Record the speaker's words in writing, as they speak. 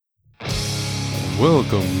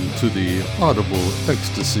Welcome to the Audible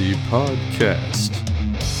Extacy Podcast.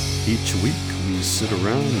 Each week we sit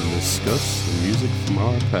around and discuss the music from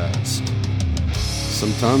our past.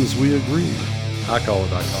 Sometimes we agree. I call it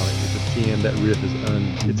iconic. It's a 10. That riff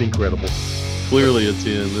is it's incredible. Clearly a 10.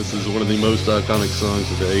 This is one of the most iconic songs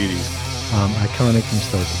of the 80s. Iconic from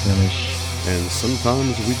start to finish. And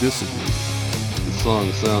sometimes we disagree. The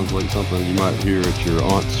song sounds like something you might hear at your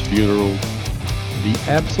aunt's funeral. The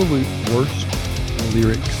absolute worst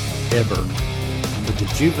lyric ever. With the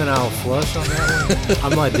juvenile flush on that one,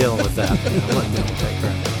 I'm not dealing with that. I'm not dealing with that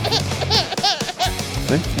crap.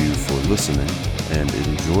 Thank you for listening and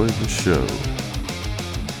enjoy the show.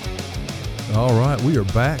 All right, we are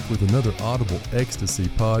back with another Audible Extacy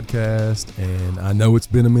Podcast, and I know it's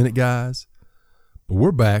been a minute, guys, but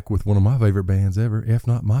we're back with one of my favorite bands ever, if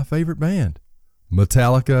not my favorite band,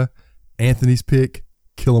 Metallica, Anthony's pick,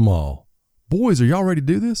 Kill 'Em All. Boys, are y'all ready to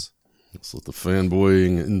do this? Let's let the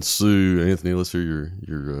fanboying ensue. Anthony, let's hear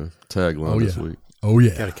your tagline this week. Oh,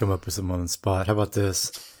 yeah. Got to come up with some on the spot. How about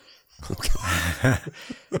this?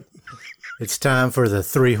 It's time for the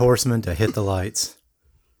three horsemen to hit the lights.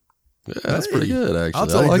 Yeah, that's pretty good,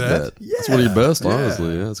 actually. I'll I like take that. Yeah. That's one of your best,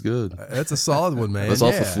 honestly. Yeah, that's good. That's a solid one, man. That's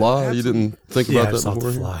off the fly. Absolutely. You didn't think about that off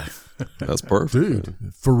before? the fly. That's perfect. Dude,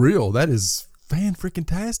 for real, that is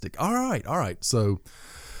fan-freaking-tastic. All right. So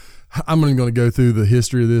I'm going to go through the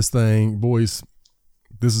history of this thing. Boys,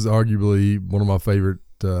 this is arguably one of my favorite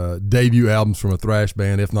debut albums from a thrash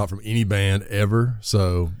band, if not from any band ever.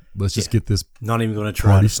 So let's just get this Not even going to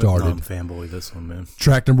try party to started. fanboy this one, man.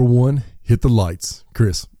 Track number 1, Hit the Lights.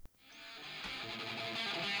 Chris.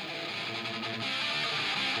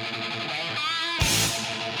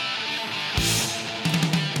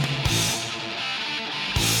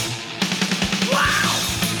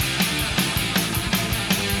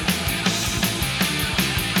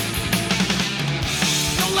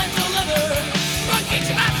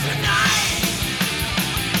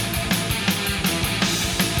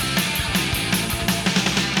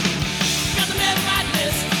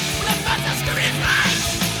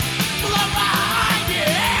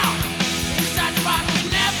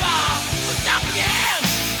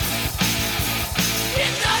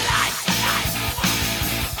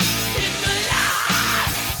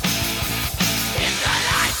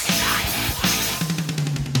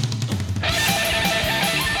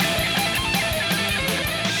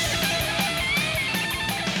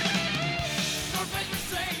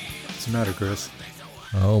 What's the matter, Chris?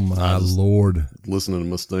 Oh, my Lord. Listening to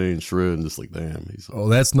Mustaine shred and just like, damn.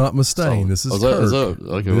 That's not Mustaine. This is Kirk.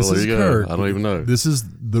 Okay, This well, there is you go. Kirk. I don't even know.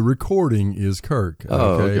 The recording is Kirk.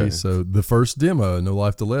 Oh, okay. So the first demo, No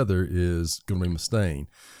Life to Leather, is going to be Mustaine.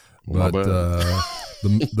 Well, But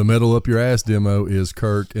the Metal Up Your Ass demo is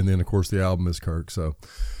Kirk, and then, of course, the album is Kirk. So,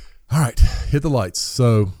 all right, hit the lights.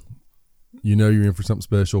 So, you know you're in for something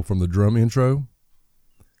special from the drum intro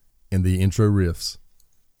and the intro riffs.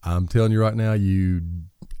 I'm telling you right now,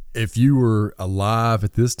 if you were alive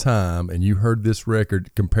at this time and you heard this record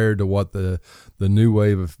compared to what the new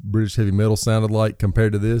wave of British heavy metal sounded like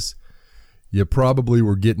compared to this, you probably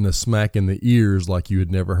were getting a smack in the ears like you had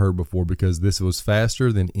never heard before, because this was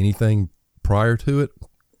faster than anything prior to it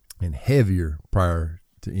and heavier prior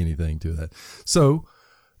to anything to that. So,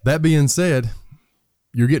 that being said,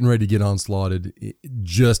 you're getting ready to get onslaughted.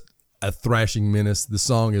 Just a thrashing menace. The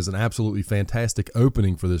song is an absolutely fantastic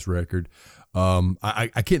opening for this record. I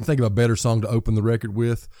can't think of a better song to open the record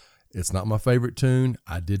with. It's not my favorite tune.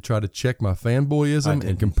 I did try to check my fanboyism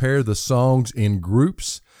and compare the songs in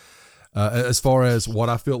groups as far as what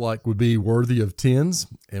I feel like would be worthy of 10s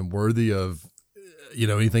and worthy of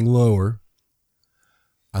anything lower.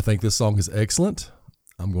 I think this song is excellent.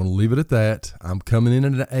 I'm going to leave it at that. I'm coming in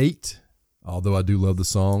at an 8, although I do love the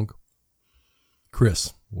song.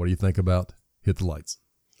 Chris, what do you think about Hit the Lights?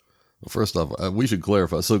 Well, first off, we should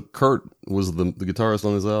clarify. So Kurt was the guitarist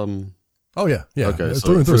on this album? Oh, yeah. Okay,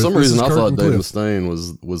 Through and for through. some This reason is I Kurt thought and Dave Cliff. Mustaine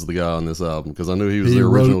was the guy on this album, because I knew he was He the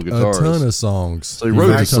original wrote guitarist. a ton of songs. So he wrote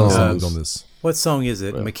a ton of songs on this. What song is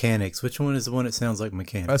it? Well. Mechanics. Which one is the one that sounds like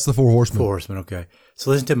Mechanics? That's the Four Horsemen. Four Horsemen, okay.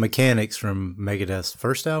 So listen to Mechanics from Megadeth's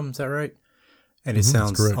first album, is that right? And it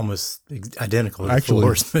sounds correct. almost identical to Actually, Four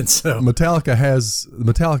Horsemen. So Metallica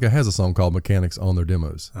has a song called Mechanics on their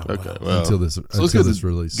demos Okay, well, until this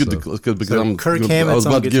release. Good because So Kirk Hammett's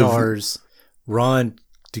on guitars. Ron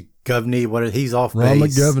Duchovny, he's off Ron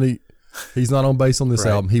bass. McGovney, he's not on bass on this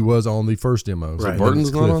Right. album. He was on the first demo. Right.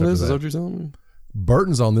 Burton's not on this? Is that That. what you're telling me?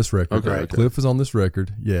 Burton's on this record. Okay. Cliff is on this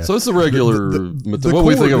record. Yeah. So it's the regular, The what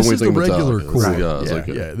we core- think of this when we is think the of regular Metallica. core. That's the guys,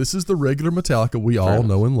 Yeah, okay. yeah. This is the regular Metallica we all enough.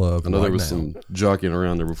 know and love. I know right there was now. some jockeying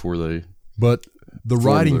around there before they But The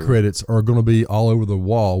writing credits are going to be all over the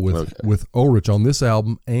wall with Ulrich on this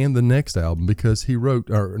album and the next album because he wrote,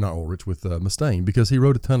 or not Ulrich, with Mustaine, because he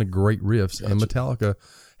wrote a ton of great riffs, and Metallica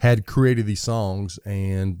had created these songs,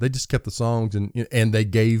 and they just kept the songs, and they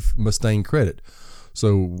gave Mustaine credit.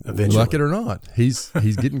 So, like it or not, he's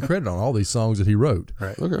getting credit on all these songs that he wrote.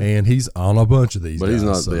 Right. Okay. And he's on a bunch of these But guys, he's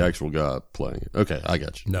not the actual guy playing it. Okay, I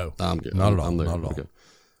got you. No. I'm good. Not at all. I'm there. Not at all. Okay.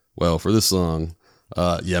 Well, for this song,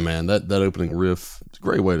 yeah, man, that opening riff, it's a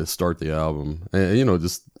great way to start the album. And,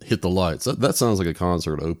 just hit the lights. That sounds like a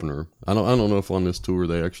concert opener. I don't know if on this tour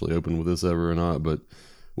they actually opened with this ever or not, but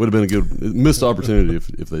would have been a good missed opportunity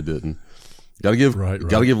if they didn't. Got to give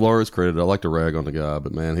Lars credit. I like to rag on the guy,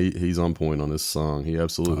 but man, he's on point on this song. He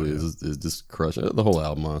absolutely is just crushing the whole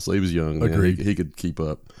album. Honestly, he was young. Man. Agreed. He could keep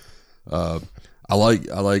up. I like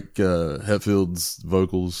Hetfield's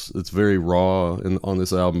vocals. It's very raw on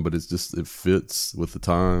this album, but it fits with the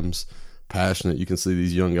times. Passionate. You can see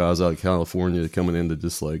these young guys out of California coming in to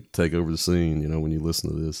just like take over the scene. When you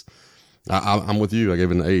listen to this, I'm with you. I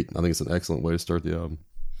gave it an 8. I think it's an excellent way to start the album.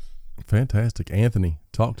 Fantastic. Anthony,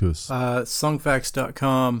 talk to us.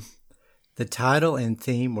 Songfacts.com. The title and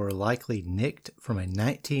theme were likely nicked from a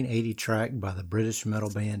 1980 track by the British metal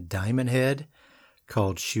band Diamond Head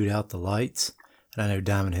called Shoot Out the Lights. And I know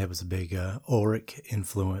Diamond Head was a big Ulrich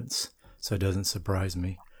influence, so it doesn't surprise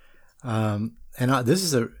me. This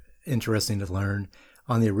is interesting to learn.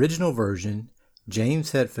 On the original version,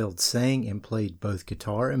 James Hetfield sang and played both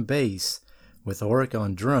guitar and bass with Ulrich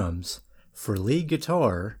on drums. For lead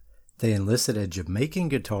guitar, they enlisted a Jamaican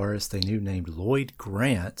guitarist they knew named Lloyd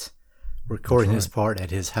Grant, recording his part at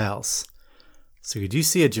his house. So could you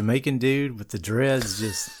see a Jamaican dude with the dreads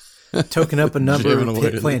just toking up a number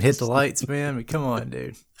and playing Hit the Lights, man? I mean, come on,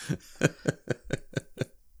 dude.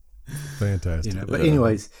 Fantastic. But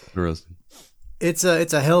anyways, Interesting. it's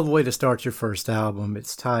a hell of a way to start your first album.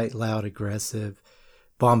 It's tight, loud, aggressive,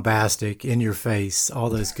 bombastic, in your face, all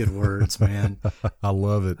those good words, man. I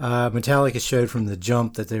love it. Metallica showed from the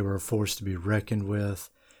jump that they were a force to be reckoned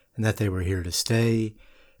with and that they were here to stay.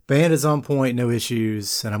 Band is on point, no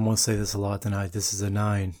issues, and I'm going to say this a lot tonight. This is a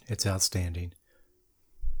 9. It's outstanding.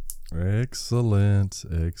 Excellent.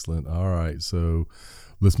 All right, so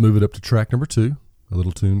let's move it up to track number 2, a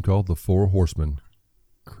little tune called The Four Horsemen.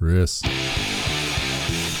 Chris.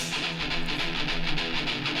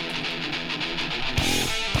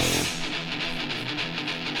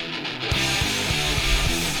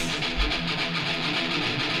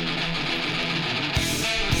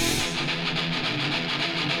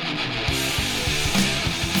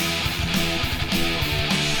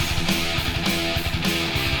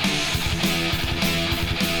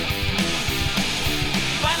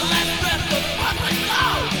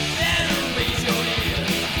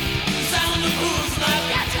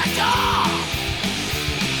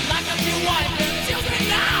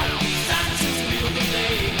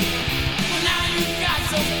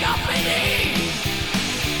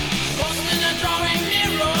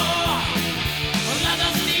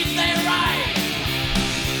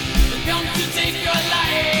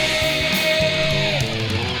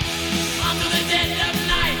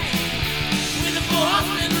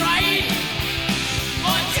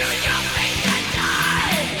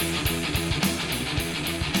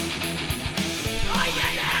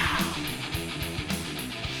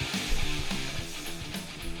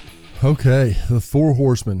 Okay, The Four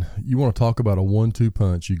Horsemen. You want to talk about a 1-2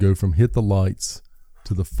 punch. You go from Hit the Lights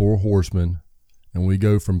to The Four Horsemen, and we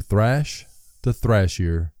go from thrash to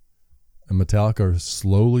thrashier, and Metallica are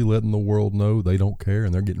slowly letting the world know they don't care,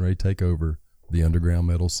 and they're getting ready to take over the underground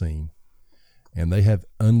metal scene. And they have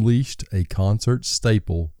unleashed a concert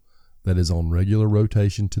staple that is on regular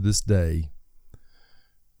rotation to this day.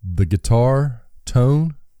 The guitar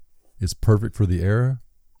tone is perfect for the era,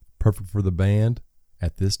 perfect for the band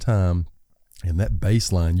at this time, and that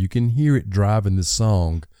bass line, you can hear it driving this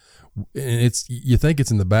song, and you think it's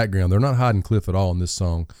in the background. They're not hiding Cliff at all in this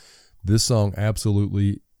song. This song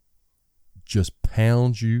absolutely just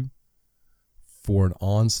pounds you for an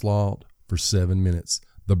onslaught for 7 minutes.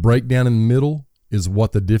 The breakdown in the middle is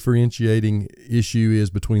what the differentiating issue is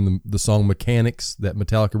between the song Mechanics that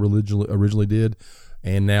Metallica originally did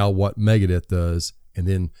and now what Megadeth does, and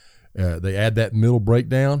then they add that middle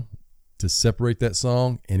breakdown to separate that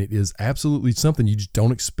song, and it is absolutely something you just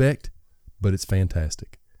don't expect, but it's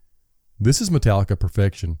fantastic. This is Metallica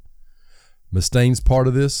perfection. Mustaine's part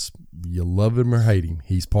of this. You love him or hate him,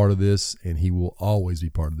 he's part of this, and he will always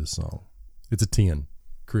be part of this song. It's a 10.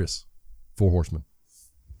 Chris, Four Horsemen.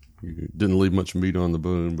 You didn't leave much meat on the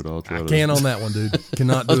bone, but I'll try. I can't on that one, dude.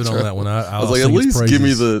 Cannot do it on that one. I was like, at least give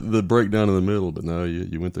me the breakdown in the middle, but no,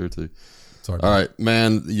 you went there too. Sorry. All right,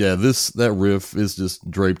 man. Yeah, that riff is just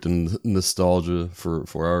draped in nostalgia for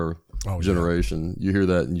our generation. You hear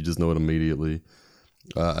that and you just know it immediately.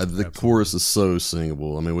 The chorus is so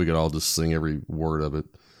singable. I mean, we could all just sing every word of it.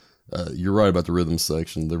 You're right about the rhythm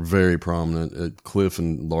section. They're very prominent. Cliff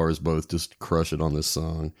and Lars both just crush it on this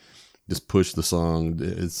song. Just push the song.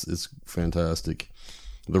 It's fantastic.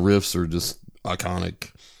 The riffs are just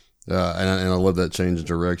iconic. And I love that change of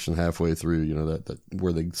direction halfway through, you know, that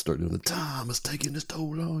where they start doing the time is taking its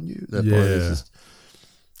toll on you. That part is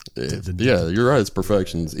just, yeah, you're right. It's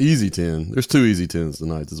perfection. It's easy 10. There's 2 easy 10s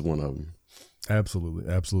tonight. This is one of them.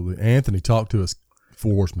 Absolutely. Absolutely. Anthony, talk to us.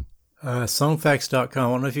 Four Horsemen. Songfacts.com.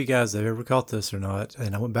 I don't know if you guys have ever caught this or not.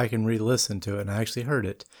 And I went back and re-listened to it and I actually heard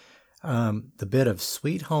it. The bit of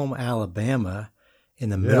Sweet Home Alabama in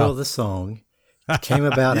the middle of the song came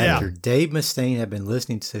about after Dave Mustaine had been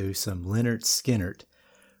listening to some Lynyrd Skynyrd.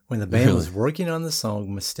 When the band was working on the song,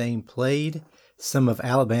 Mustaine played some of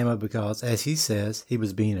Alabama because, as he says, he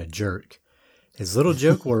was being a jerk. His little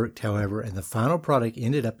joke worked, however, and the final product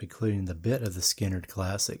ended up including the bit of the Skynyrd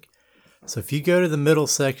classic. So if you go to the middle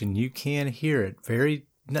section, you can hear it.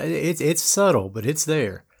 It's subtle, but it's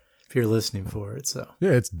there if you're listening for it. So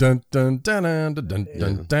yeah, it's dun dun dun dun dun dun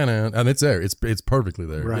dun dun, and it's there. It's perfectly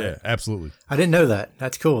there. Right. Yeah, absolutely. I didn't know that.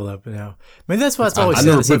 That's cool though. But now, I mean, that's why it's always. I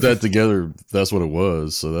never put that together. That's what it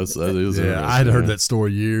was. So that is. Yeah, I had heard that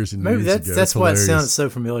story years and maybe years ago. That's why it sounded so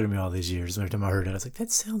familiar to me all these years. Every time I heard it, I was like, that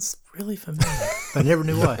sounds really familiar. But I never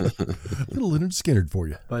knew why. Little Lynyrd Skynyrd for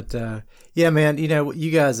you. But yeah, man, you know, you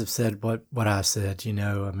guys have said what I said. You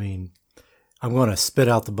know, I mean. I'm going to spit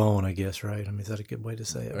out the bone, I guess, right? I mean, is that a good way to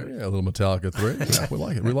say it? Yeah, a little Metallica thread. Yeah, we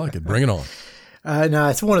like it. We like it. Bring it on. No,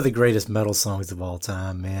 it's one of the greatest metal songs of all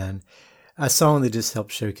time, man. A song that just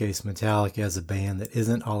helps showcase Metallica as a band that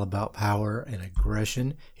isn't all about power and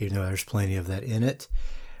aggression, even though there's plenty of that in it.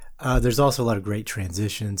 There's also a lot of great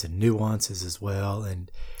transitions and nuances as well.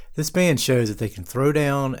 And this band shows that they can throw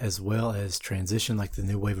down as well as transition like the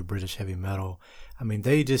new wave of British heavy metal. I mean,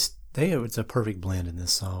 it's a perfect blend in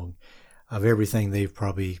this song of everything they've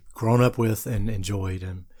probably grown up with and enjoyed.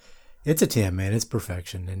 And it's a 10, man. It's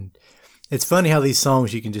perfection. And it's funny how these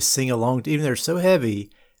songs you can just sing along to, even they're so heavy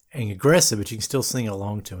and aggressive, but you can still sing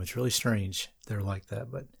along to them. It's really strange. They're like that.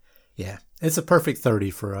 But yeah, it's a perfect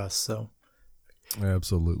 30 for us. So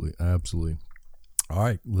absolutely. Absolutely. All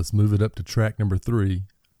right, let's move it up to track number 3,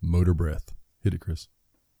 Motor Breath. Hit it, Chris.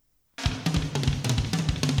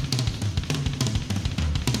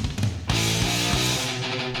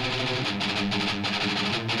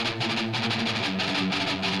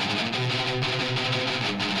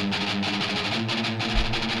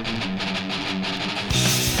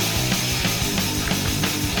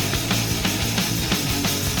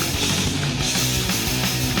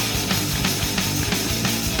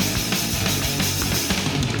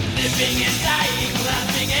 Living and dying,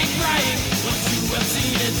 laughing and crying. Once you have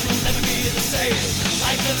seen it, you'll never be the same.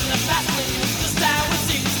 Life is a battling, just how it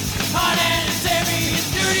seems. Hard and heavy, it's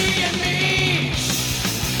dirty and mean.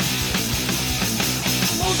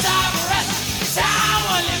 Multi-breath, it's how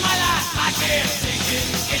I live my life. I can't take it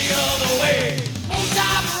any other way.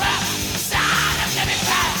 Multi-breath, sign of living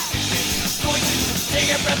past. It's going to take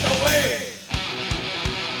your breath away.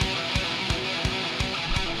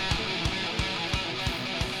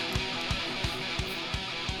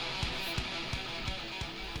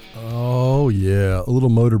 Oh yeah, a little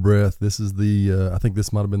Motor Breath. This is I think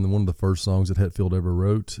this might have been one of the first songs that Hetfield ever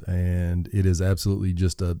wrote, and it is absolutely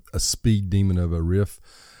just a speed demon of a riff.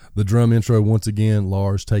 The drum intro, once again,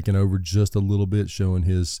 Lars taking over just a little bit, showing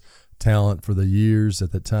his talent for the years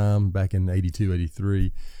at that time, back in 82,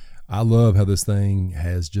 83. I love how this thing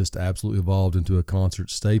has just absolutely evolved into a concert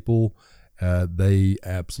staple. They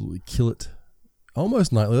absolutely kill it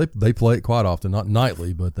almost nightly. They play it quite often, not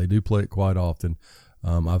nightly, but they do play it quite often.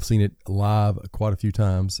 I've seen it live quite a few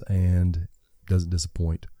times and it doesn't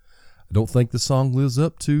disappoint. I don't think the song lives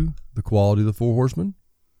up to the quality of the Four Horsemen.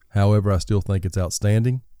 However, I still think it's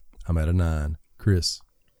outstanding. I'm at a 9. Chris,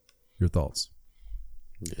 your thoughts?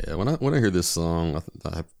 Yeah, when I hear this song,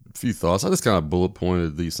 I have a few thoughts. I just kind of bullet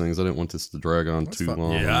pointed these things. I didn't want this to drag on too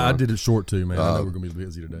long. Yeah, I did it short too, man. I know we're going to be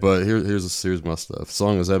busy today. But here's my stuff. The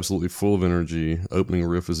song is absolutely full of energy. Opening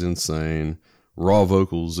riff is insane. Raw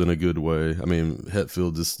vocals in a good way. I mean,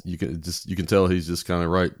 Hetfield you can tell he's just kind of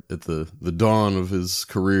right at the dawn of his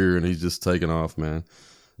career, and he's just taking off, man.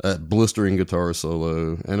 That blistering guitar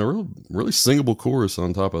solo and a really singable chorus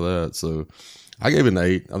on top of that. So I gave it an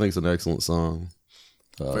 8. I think it's an excellent song.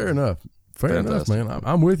 Fair enough, man.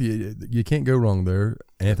 I'm with you. You can't go wrong there,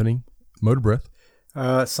 Anthony. Motor Breath.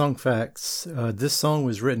 Song facts. This song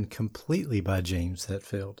was written completely by James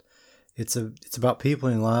Hetfield. It's about people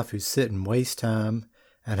in life who sit and waste time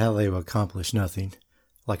and how they will accomplish nothing,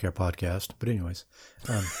 like our podcast. But anyways,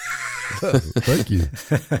 Thank you.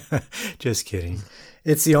 just kidding.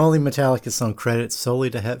 It's the only Metallica song credited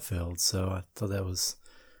solely to Hetfield, so I thought that was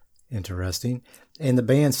interesting. And the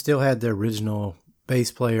band still had their original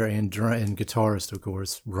bass player and guitarist, of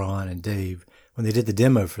course, Ron and Dave, when they did the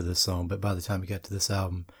demo for this song. But by the time we got to this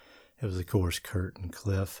album, it was, of course, Kurt and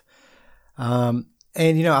Cliff.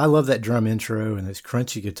 And, I love that drum intro and those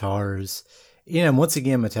crunchy guitars. And once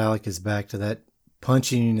again, Metallica's back to that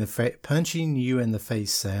punching you in the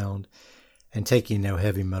face sound and taking no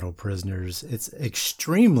heavy metal prisoners. It's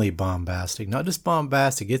extremely bombastic. Not just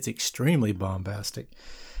bombastic, it's extremely bombastic.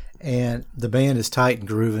 And the band is tight and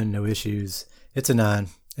grooving, no issues. It's a 9.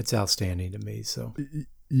 It's outstanding to me. So,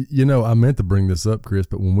 I meant to bring this up, Chris,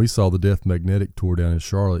 but when we saw the Death Magnetic tour down in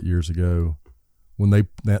Charlotte years ago, when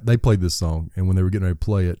they played this song, and when they were getting ready to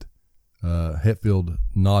play it, Hetfield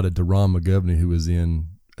nodded to Ron McGovney, who was in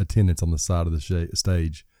attendance on the side of the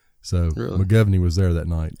stage. So really? McGovney was there that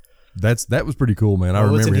night. That was pretty cool, man. I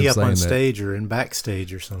remember wasn't him he up saying on that. stage or in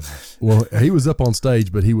backstage or something? Well, he was up on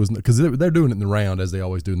stage, but he was, because they're doing it in the round as they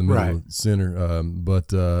always do in the middle of the center. But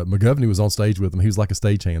McGovney was on stage with him. He was like a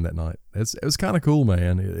stagehand that night. It was kind of cool,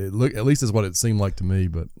 man. It looked, at least that's what it seemed like to me.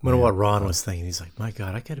 But I wonder what Ron was thinking. He's like, my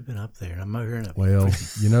God, I could have been up there. I'm over here. Well,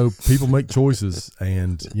 people make choices,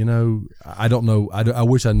 and I don't know. I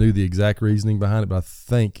wish I knew the exact reasoning behind it, but I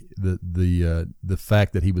think that the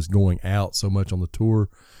fact that he was going out so much on the tour,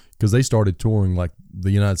 because they started touring like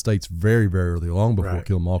the United States very, very early, long before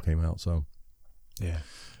Kill 'Em All came out. So, yeah.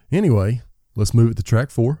 Anyway, let's move it to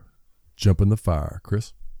track 4, Jump in the Fire.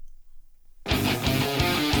 Chris?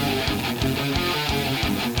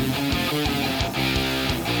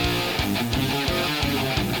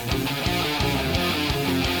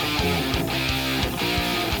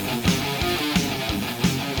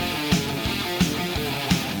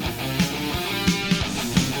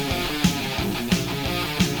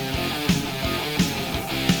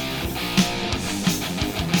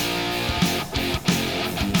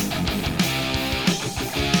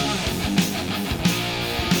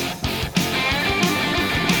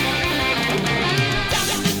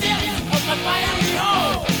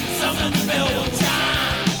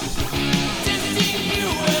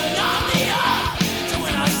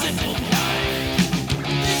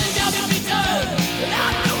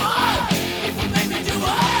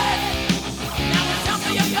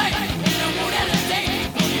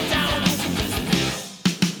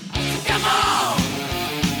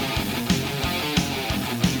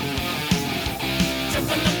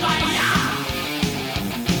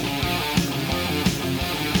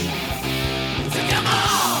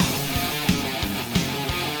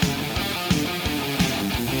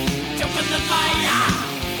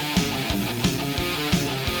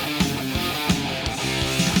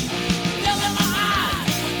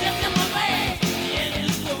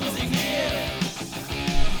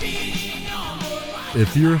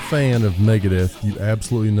 If you're a fan of Megadeth, you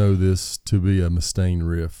absolutely know this to be a Mustaine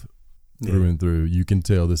riff through and through. You can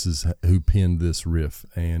tell this is who penned this riff,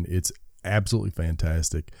 and it's absolutely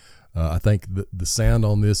fantastic. I think the sound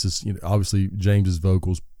on this is, obviously James's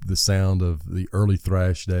vocals, the sound of the early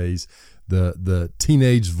thrash days, the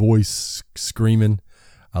teenage voice screaming.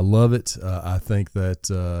 I love it. I think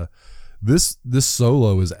that this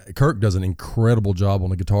solo Kirk does an incredible job on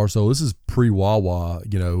the guitar solo. This is pre-wah-wah,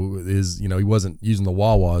 he wasn't using the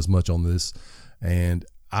wah-wah as much on this, and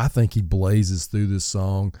I think he blazes through this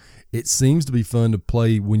song. It seems to be fun to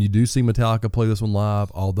play when you do see Metallica play this one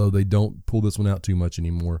live, although they don't pull this one out too much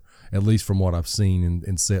anymore, at least from what I've seen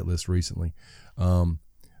in set lists recently.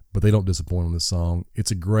 But they don't disappoint on this song.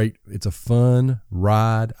 It's a fun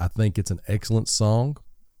ride. I think it's an excellent song,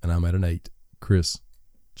 and I'm at an 8. Chris,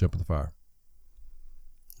 Jump in the Fire.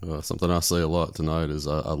 Something I say a lot tonight is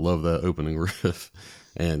I love that opening riff,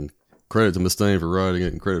 and credit to Mustaine for writing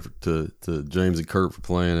it, and credit to James and Kurt for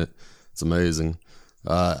playing it. It's amazing.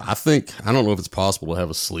 I don't know if it's possible to have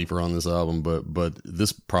a sleeper on this album, but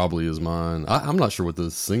this probably is mine. I'm not sure what the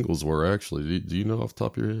singles were actually. Do you know off the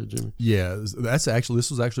top of your head, Jimmy? Yeah, this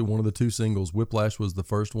was actually one of the 2 singles. Whiplash was the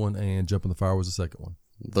first one, and Jump in the Fire was the second one.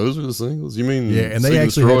 Those are the singles? You mean and they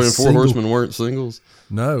actually and Four Horsemen weren't singles?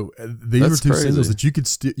 No, these were 2 singles that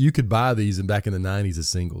you could buy these back in the 90s as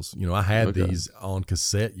singles. I had these on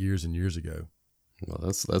cassette years and years ago. Well,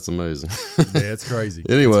 that's amazing. Yeah, it's crazy.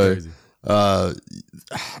 Anyway,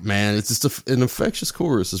 man, it's just an infectious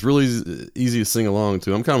chorus. It's really easy to sing along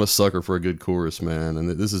to. I'm kind of a sucker for a good chorus, man, and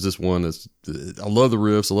this is just one I love the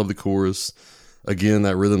riffs. I love the chorus. Again,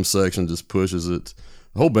 that rhythm section just pushes it.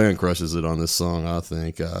 The whole band crushes it on this song, I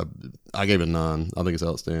think. I gave it 9. I think it's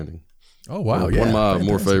outstanding. Oh, wow. One of my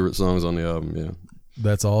more favorite songs on the album, yeah.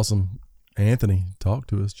 That's awesome. Anthony, talk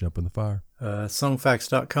to us. Jump in the fire.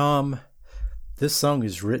 Songfacts.com. This song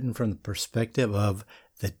is written from the perspective of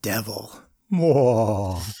the devil.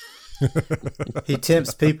 Whoa. He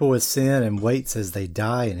tempts people with sin and waits as they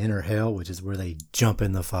die and enter hell, which is where they jump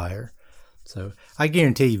in the fire. So I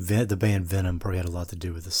guarantee you the band Venom probably had a lot to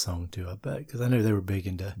do with this song too, I bet, because I know they were big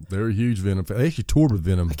into... They're a huge Venom fan. They actually toured with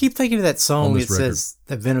Venom. I keep thinking of that song. It says,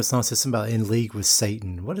 that Venom song says something about In League with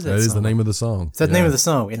Satan. What is that song? That is the name of the song. It's the name of the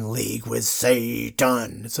song, In League with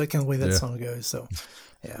Satan. It's like kind of the way that song goes. So,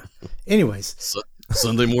 yeah. Anyways.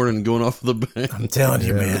 Sunday morning going off the band. I'm telling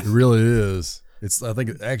you, man. It really is. I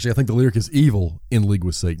think the lyric is evil, In League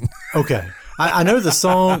with Satan. Okay. I know the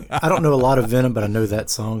song. I don't know a lot of Venom, but I know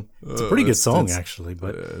that song. It's a pretty good song, actually.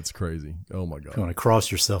 But it's crazy. Oh, my God. You want to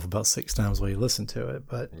cross yourself about 6 times while you listen to it.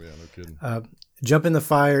 But yeah, no kidding. Jump in the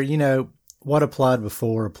Fire, what applied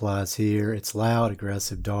before applies here. It's loud,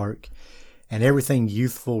 aggressive, dark, and everything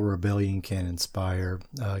youthful rebellion can inspire.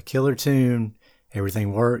 Killer tune.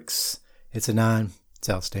 Everything works. It's a 9. It's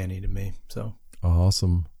outstanding to me. So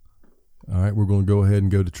awesome. All right, we're going to go ahead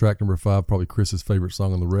and go to track number 5, probably Chris's favorite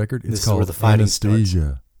song on the record. It's called the fighting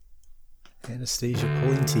Anesthesia. Starts. Anesthesia,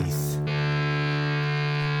 Pulling Teeth.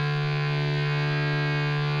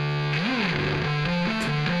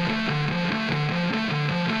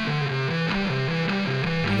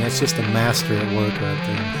 And that's just a master at work right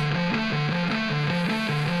there.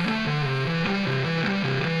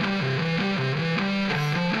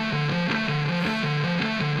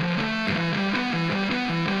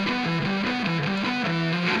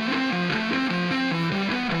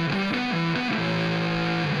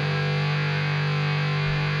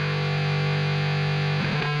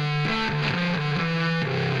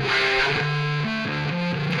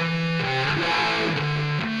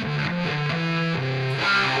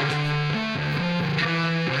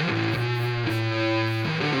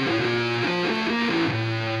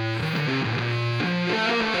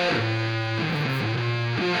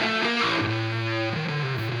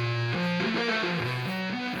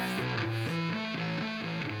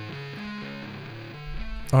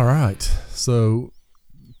 All right, so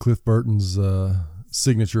Cliff Burton's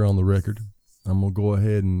signature on the record. I'm going to go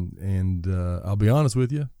ahead and I'll be honest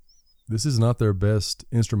with you. This is not their best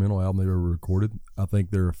instrumental album they've ever recorded. I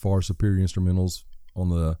think there are far superior instrumentals on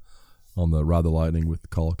the Ride the Lightning with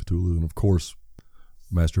Call of Cthulhu, and of course,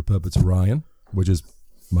 Master of Puppets Ryan, which is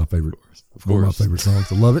my favorite, one of my favorite songs.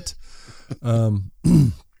 I love it.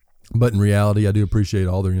 But in reality, I do appreciate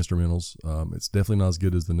all their instrumentals. It's definitely not as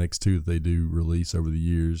good as the next 2 that they do release over the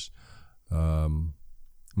years.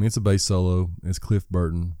 It's a bass solo. It's Cliff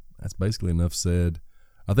Burton. That's basically enough said.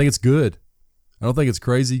 I think it's good. I don't think it's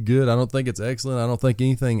crazy good. I don't think it's excellent. I don't think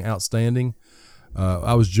anything outstanding.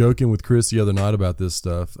 I was joking with Chris the other night about this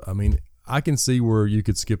stuff. I can see where you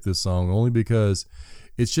could skip this song only because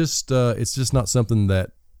it's just not something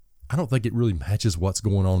that I don't think it really matches what's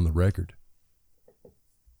going on in the record.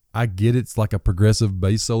 I get it's like a progressive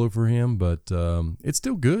bass solo for him, but it's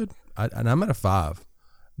still good. And I'm at a 5.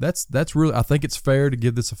 That's really, I think it's fair to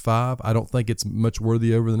give this a 5. I don't think it's much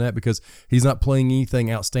worthy over than that because he's not playing anything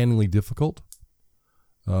outstandingly difficult.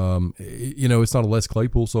 It's not a Les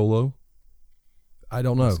Claypool solo. I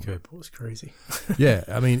don't know. Les Claypool was crazy. Yeah,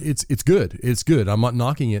 it's good. It's good. I'm not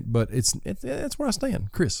knocking it, but that's where I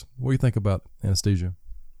stand. Chris, what do you think about Anesthesia?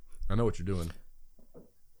 I know what you're doing.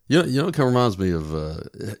 It kind of reminds me of,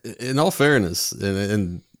 in all fairness,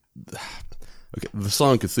 and the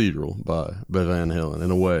song Cathedral by Van Halen,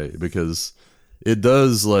 in a way, because it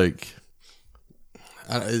does, it's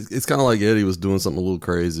kind of like Eddie was doing something a little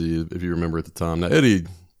crazy, if you remember at the time. Now, Eddie,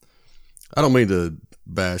 I don't mean to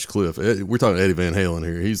bash Cliff. We're talking Eddie Van Halen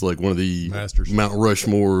here. He's like one of the masters, Mount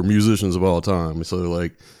Rushmore musicians of all time. So,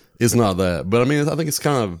 it's not that. But, I think it's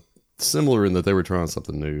kind of similar in that they were trying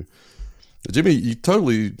something new. Jimmy, you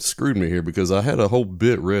totally screwed me here because I had a whole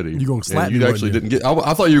bit ready. You gonna slap me? You actually didn't get.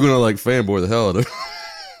 I thought you were gonna fanboy the hell out of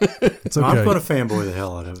it. It's okay. I'm gonna fanboy the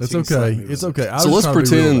hell out of it. It's okay. It's okay. So let's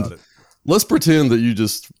pretend. Let's pretend that you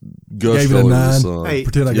just gushed all over over the the song. Hey,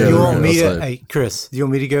 pretend I do gave you it a want nine. me to? Hey, Chris, do you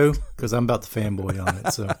want me to go? Because I'm about to fanboy on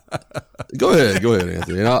it. So Go ahead,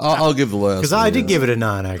 Anthony. And I'll give the last. because I did give it a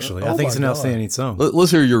 9. Actually, I think it's an God. outstanding song.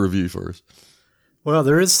 Let's hear your review first. Well,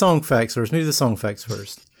 there is song facts first. Let's do the song facts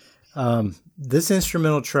first. This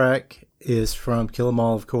instrumental track is from Kill 'Em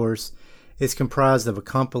All, of course. It's comprised of a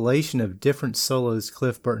compilation of different solos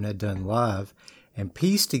Cliff Burton had done live and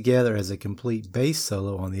pieced together as a complete bass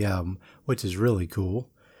solo on the album, which is really cool.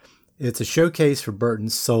 It's a showcase for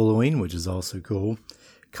Burton's soloing, which is also cool.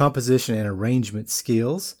 composition and arrangement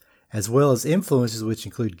skills, as well as influences which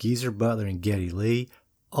include Geezer Butler and Geddy Lee.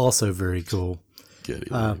 Also very cool. Geddy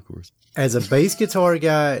Lee, of course. As a bass guitar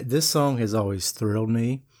guy, this song has always thrilled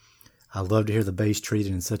me. I love to hear the bass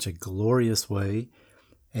treated in such a glorious way.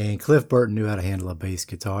 And Cliff Burton knew how to handle a bass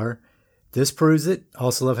guitar. This proves it.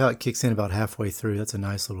 Also love how it kicks in about halfway through. That's a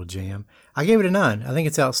nice little jam. I gave it a 9. I think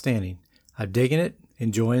it's outstanding. I'm digging it,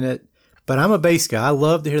 enjoying it. But I'm a bass guy. I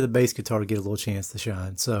love to hear the bass guitar get a little chance to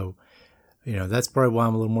shine. So, that's probably why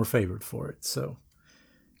I'm a little more favored for it. So,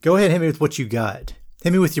 go ahead and hit me with what you got.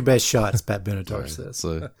 Hit me with your best shots, Pat Benatar says.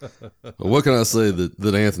 So, what can I say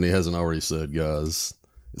that Anthony hasn't already said, guys?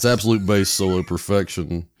 It's absolute bass solo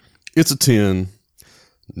perfection. It's a 10.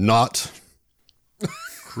 Not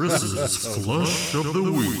Chris's flush of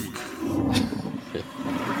the week.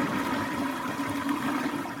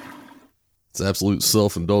 It's absolute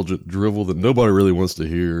self-indulgent drivel that nobody really wants to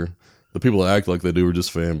hear. The people that act like they do are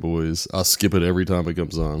just fanboys. I skip it every time it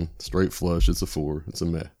comes on. Straight flush. It's a 4. It's a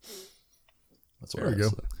meh. That's what There we go.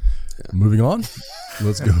 say. Yeah. Moving on.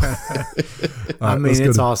 Let's go. I mean,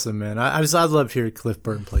 it's awesome, man. I'd love to hear Cliff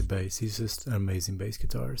Burton play bass. He's just an amazing bass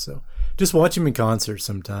guitar. So just watch him in concert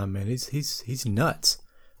sometime, man. He's nuts.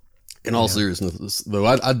 In all seriousness, though,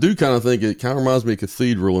 I do kind of think it kind of reminds me of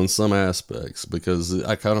Cathedral in some aspects, because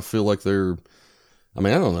I kind of feel like I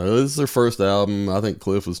don't know. This is their first album. I think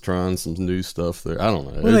Cliff was trying some new stuff there. I don't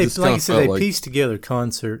know. Well, like you said, they pieced together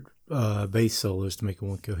concert bass solos to make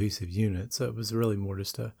one cohesive unit. So it was really more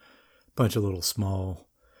just a bunch of little small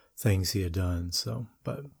things he had done. So,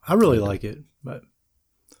 but I really like it. But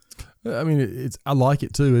I mean, I like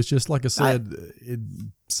it too. It's just like I said,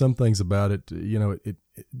 some things about it,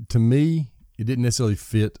 to me, it didn't necessarily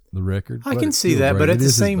fit the record. I can see that, but at the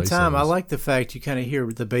same time, I like the fact you kind of hear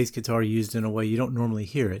the bass guitar used in a way you don't normally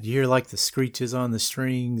hear it. You hear like the screeches on the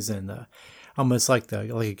strings and almost like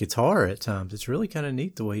a guitar at times. It's really kind of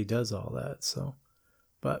neat the way he does all that. So,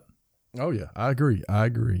 but. Oh yeah, I agree.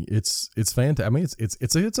 It's fantastic. I mean,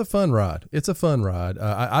 it's a fun ride. It's a fun ride.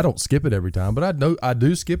 I don't skip it every time, but I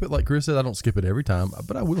do skip it. Like Chris said, I don't skip it every time,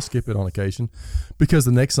 but I will skip it on occasion because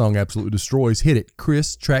the next song absolutely destroys. Hit it,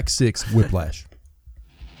 Chris. Track 6, Whiplash.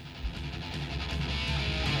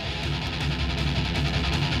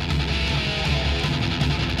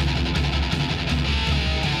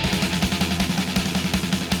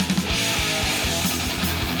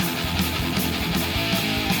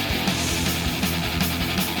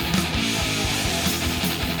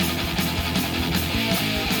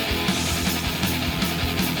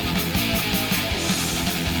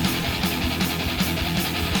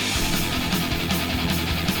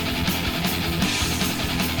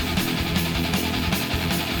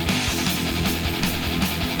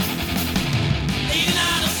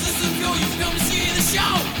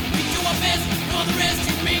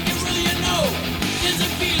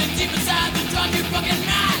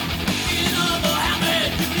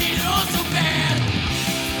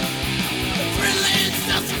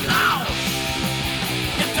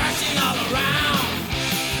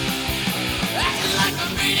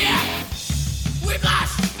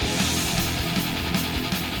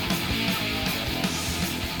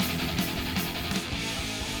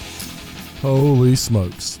 Holy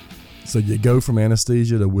smokes. So you go from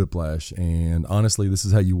anesthesia to whiplash, and honestly, this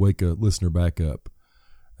is how you wake a listener back up.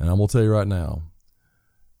 And I'm going to tell you right now,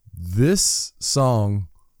 this song,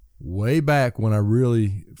 way back when I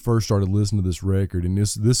really first started listening to this record, and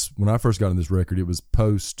this when I first got on this record, it was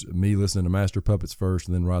post me listening to Master Puppets first,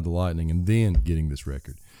 and then Ride the Lightning, and then getting this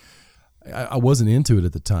record. I wasn't into it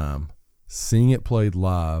at the time. Seeing it played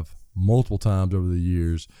live multiple times over the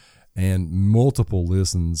years, and multiple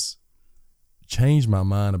listens changed my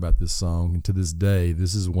mind about this song, and to this day,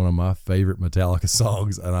 this is one of my favorite Metallica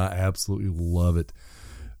songs, and I absolutely love it.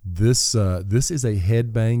 This is a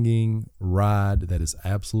headbanging ride that is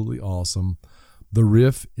absolutely awesome. The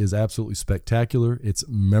riff is absolutely spectacular. It's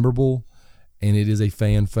memorable, and it is a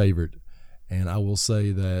fan favorite. And I will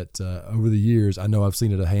say that over the years, I know I've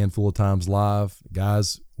seen it a handful of times live.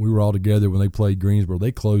 Guys, we were all together when they played Greensboro.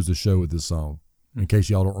 They closed the show with this song. In case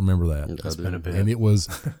y'all don't remember that. That's been a bit. And it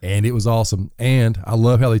was awesome. And I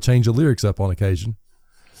love how they change the lyrics up on occasion.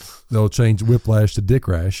 They'll change Whiplash to Dick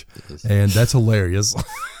Rash, and that's hilarious.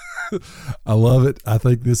 I love it. I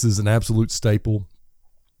think this is an absolute staple.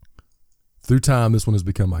 Through time, this one has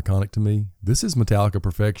become iconic to me. This is Metallica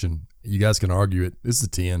perfection. You guys can argue it. This is a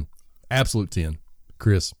 10. Absolute 10.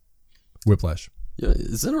 Chris, Whiplash. Yeah,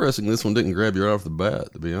 it's interesting this one didn't grab you right off the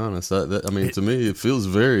bat, to be honest. To me, it feels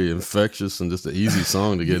very infectious and just an easy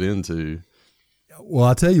song to get into. Well,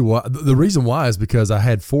 I tell you what, the reason why is because I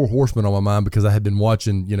had Four Horsemen on my mind because I had been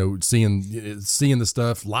watching, seeing the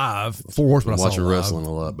stuff live. Four Horsemen, I saw Watching live. wrestling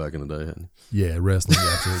a lot back in the day. Hadn't Yeah, wrestling.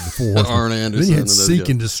 Absolutely. The Four Horsemen. Arn Anderson. Then you had and those Seek guys.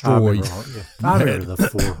 and Destroy. I remember the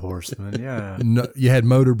Four Horsemen. Yeah. No, you had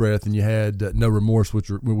Motor Breath and you had No Remorse, which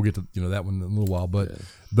we'll get to that one in a little while. But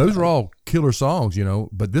those are all killer songs,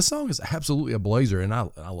 But this song is absolutely a blazer, and I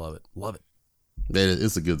love it. Love it.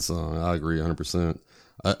 It's a good song. I agree 100%.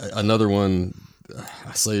 Another one.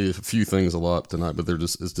 I say a few things a lot tonight, but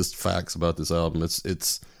it's just facts about this album.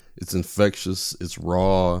 It's infectious. It's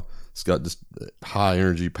raw. It's got just high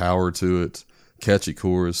energy power to it. Catchy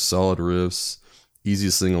chorus, solid riffs, easy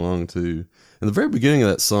to sing along to. In the very beginning of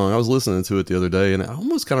that song, I was listening to it the other day, and it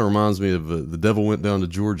almost kind of reminds me of The Devil Went Down to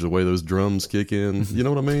Georgia, the way those drums kick in. You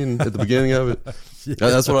know what I mean? At the beginning of it. Yeah.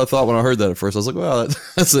 That's what I thought when I heard that at first. I was like, wow,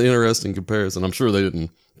 that's an interesting comparison. I'm sure they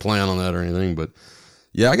didn't plan on that or anything, but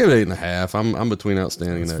yeah, I give it 8.5. I'm between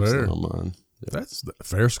outstanding and excellent on mine. Yeah. That's a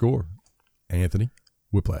fair score. Anthony,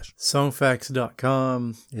 Whiplash.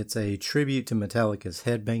 Songfacts.com. It's a tribute to Metallica's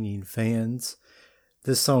headbanging fans.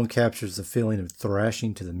 This song captures the feeling of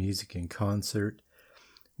thrashing to the music in concert.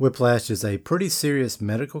 Whiplash is a pretty serious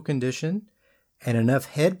medical condition, and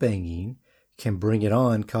enough headbanging can bring it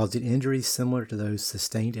on, causing injuries similar to those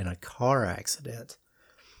sustained in a car accident.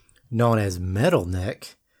 Known as metal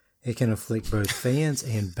neck, it can afflict both fans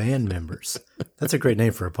and band members. That's a great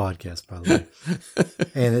name for a podcast, by the way.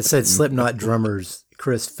 And it said Slipknot drummers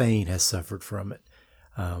Chris Fain has suffered from it.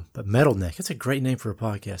 But metal neck, it's a great name for a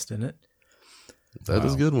podcast, isn't it? That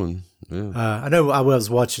is a good one. Yeah. I know I was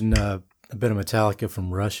watching a bit of Metallica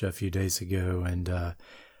from Russia a few days ago, and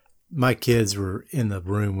my kids were in the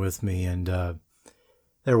room with me, and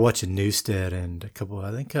they were watching Newstead and a couple,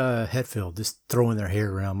 I think Hetfield, just throwing their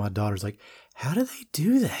hair around. My daughter's like, how do they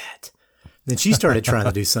do that? Then she started trying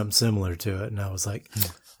to do something similar to it, and I was like,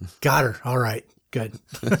 got her. All right, good.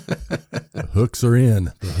 The hooks are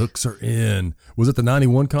in. The hooks are in. Was it the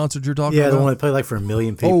 91 concert you're talking about? Yeah, the one that played like for 1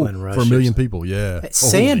 million people in Russia. For 1 million people, yeah.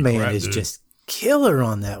 Sandman Holy crap, is dude. just killer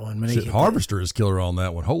on that one. Shit, Harvester is killer on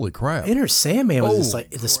that one. Holy crap. Enter Sandman was just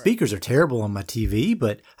like, the speakers are terrible on my TV,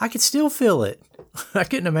 but I could still feel it. I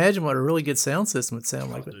couldn't imagine what a really good sound system would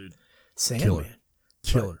sound like. Dude. Sandman.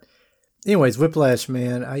 Killer. But anyways, Whiplash,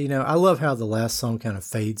 man, I love how the last song kind of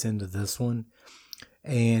fades into this one.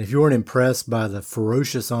 And if you weren't impressed by the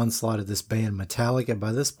ferocious onslaught of this band Metallica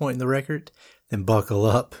by this point in the record, then buckle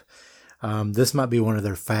up. This might be one of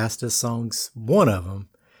their fastest songs. One of them.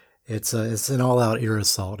 It's an all-out ear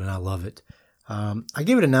assault, and I love it. I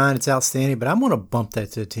give it a 9. It's outstanding, but I'm going to bump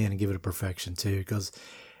that to a 10 and give it a perfection too, because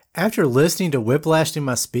after listening to Whiplash in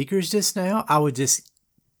my speakers just now,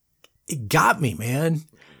 it got me, man.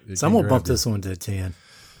 So I'm going to bump this one to a 10.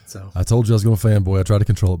 So I told you I was going to fanboy. I tried to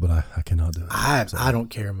control it, but I cannot do it. I don't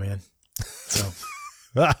care, man. So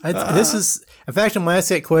this is, in fact, I'm going to ask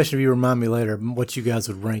that question if you remind me later what you guys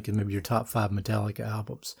would rank in maybe your top 5 Metallica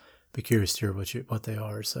albums. Be curious to hear what they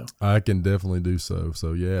are. So I can definitely do so.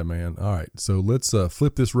 So yeah, man. All right. So let's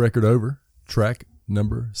flip this record over. Track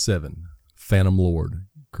number 7, Phantom Lord.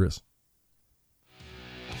 Chris.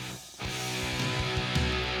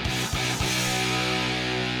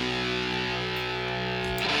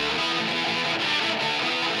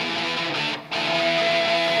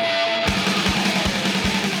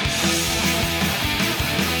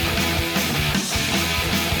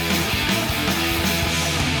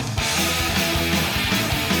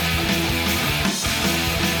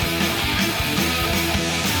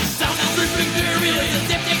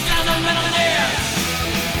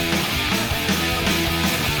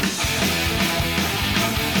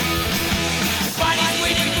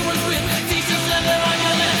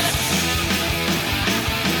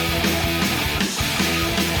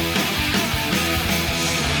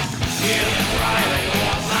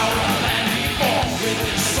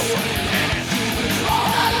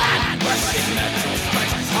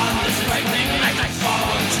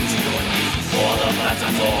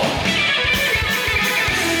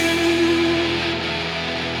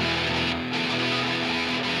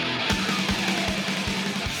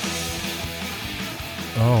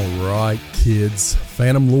 All right, kids.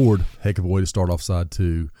 Phantom Lord. Heck of a way to start off side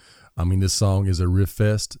 2. I mean, this song is a riff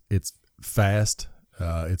fest. It's fast.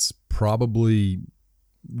 It's probably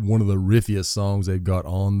one of the riffiest songs they've got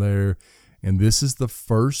on there. And this is the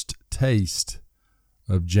first taste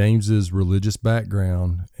of James's religious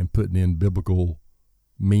background and putting in biblical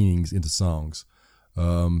meanings into songs.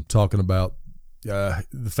 Talking about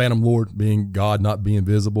the Phantom Lord being God not being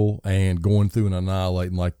visible and going through and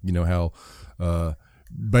annihilating, like, how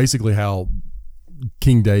basically how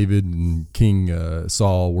King David and King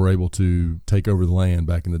Saul were able to take over the land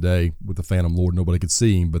back in the day with the Phantom Lord. Nobody could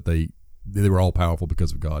see him, but they were all powerful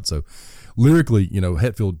because of God. So lyrically,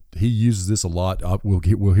 Hetfield, he uses this a lot.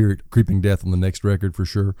 We'll hear it, Creeping Death, on the next record for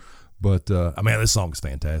sure. But man, this song is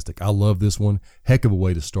fantastic. I love this one. Heck of a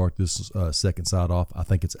way to start this second side off. I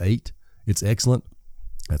think it's 8. It's excellent.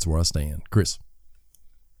 That's where I stand. Chris.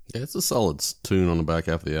 Yeah, it's a solid tune on the back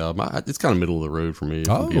half of the album. It's kind of middle of the road for me, if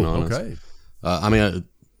I'm being honest. Okay.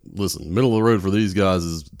 Listen, middle of the road for these guys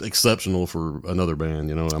is exceptional for another band.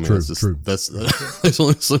 True, it's just, true. That's there's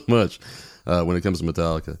only so much when it comes to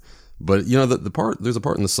Metallica. But the part, there's a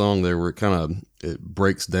part in the song there where it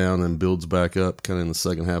breaks down and builds back up, kind of in the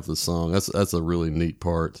second half of the song. That's a really neat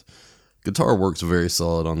part. Guitar works very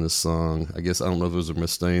solid on this song. I guess I don't know if those are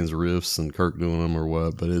Mustaine's riffs and Kirk doing them or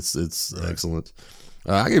what, but it's excellent.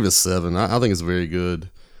 I gave it a 7. I think it's very good.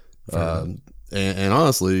 And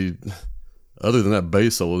honestly, other than that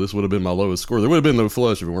bass solo, this would have been my lowest score. There would have been no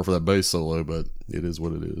flush if it weren't for that bass solo, but it is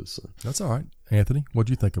what it is. So. That's all right. Anthony, what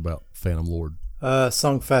do you think about Phantom Lord?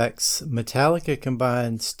 Song facts. Metallica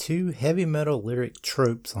combines 2 heavy metal lyric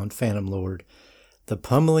tropes on Phantom Lord: the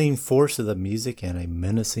pummeling force of the music and a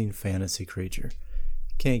menacing fantasy creature.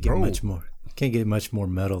 Can't get much more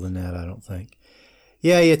metal than that, I don't think.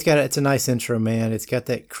 Yeah, it's a nice intro, man. It's got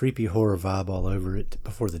that creepy horror vibe all over it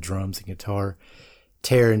before the drums and guitar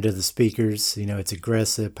tear into the speakers. It's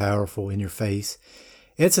aggressive, powerful, in your face.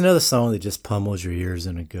 It's another song that just pummels your ears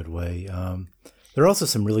in a good way. There are also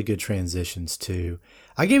some really good transitions too.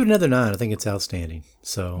 I gave it another 9. I think it's outstanding.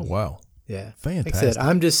 So, oh, wow, yeah, fantastic. Like I said,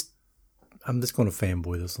 I'm just going to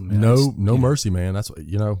fanboy this one, man. No mercy, man. That's what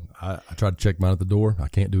I tried to check mine at the door. I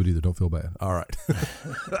can't do it either. Don't feel bad. All right,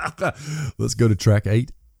 let's go to track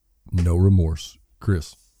 8. No Remorse,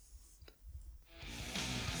 Chris.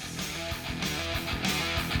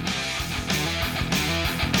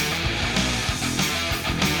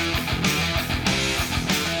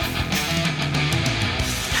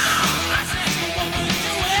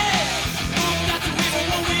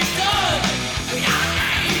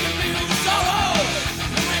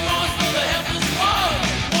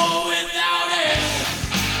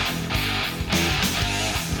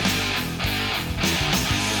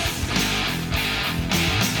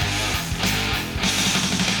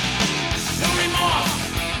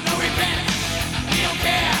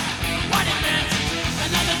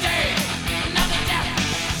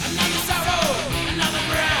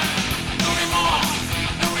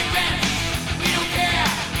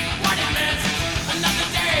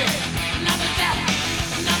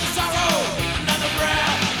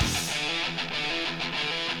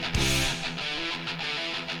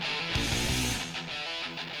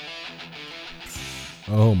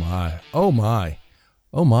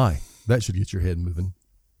 Oh my. That should get your head moving.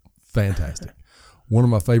 Fantastic. One of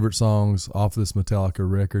my favorite songs off this Metallica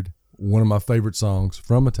record. One of my favorite songs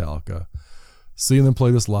from Metallica. Seeing them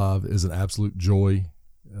play this live is an absolute joy.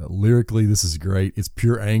 Lyrically, this is great. It's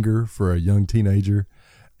pure anger for a young teenager.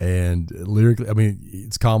 And lyrically,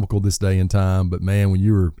 it's comical this day and time, but man, when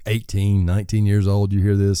you were 18, 19 years old, you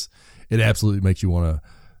hear this, it absolutely makes you want to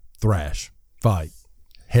thrash, fight,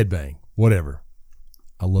 headbang, whatever.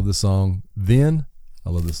 I love this song then. I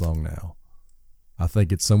love this song now. I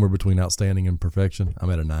think it's somewhere between outstanding and perfection. I'm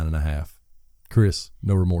at a 9.5. Chris,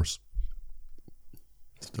 No Remorse.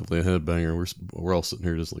 It's definitely a headbanger. We're all sitting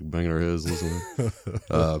here just like banging our heads listening.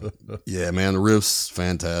 Yeah, man, the riff's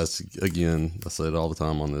fantastic. Again, I say it all the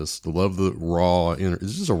time on this. I love the raw.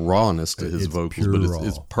 It's just a rawness to his vocals, but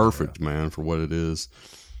it's perfect, man, for what it is.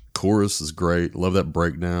 Chorus is great. Love that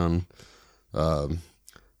breakdown.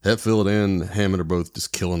 Hetfield and Hammond are both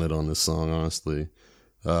just killing it on this song, honestly.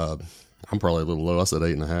 I'm probably a little low. I said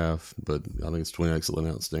 8.5, but I think it's between excellent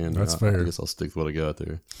and outstanding. That's fair. I guess I'll stick with what I got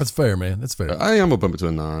there. That's fair, man. That's fair. I am up to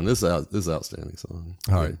a 9. This is outstanding song.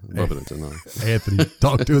 All right. Bumping it to a 9. Anthony,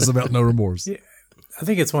 talk to us about No Remorse. Yeah, I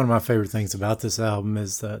think it's one of my favorite things about this album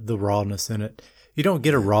is the rawness in it. You don't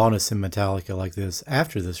get a rawness in Metallica like this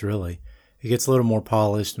after this, really. It gets a little more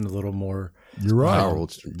polished and a little more... You're right. Powerful.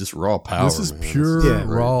 It's just raw power. This is pure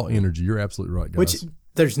raw energy. You're absolutely right, guys. Which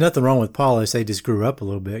there's nothing wrong with polish. They just grew up a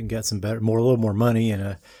little bit and got a little more money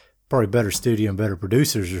and probably better studio and better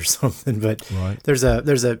producers or something. But there's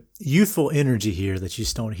a youthful energy here that you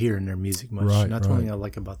just don't hear in their music much. And that's one thing I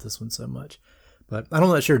like about this one so much. But I'm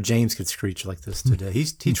not sure James could screech like this today.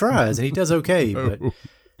 He tries and he does okay, but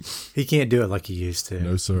he can't do it like he used to.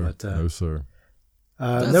 No, sir. But, no, sir.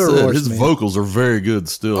 His vocals are very good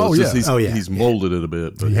still. Oh, it's yeah. just he's molded it a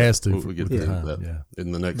bit. But he has to. We'll get to that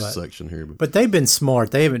in the next section here. But they've been smart.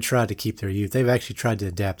 They haven't tried to keep their youth. They've actually tried to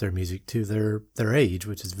adapt their music to their age,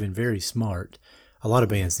 which has been very smart. A lot of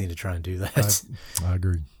bands need to try and do that. I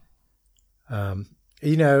agree.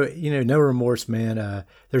 No remorse, man.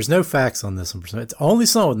 There's no facts on this one. It's the only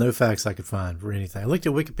song with no facts I could find for anything. I looked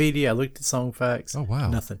at Wikipedia. I looked at song facts. Oh, wow.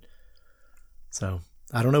 Nothing. So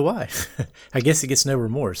I don't know why. I guess it gets no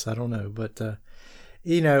remorse. I don't know. But,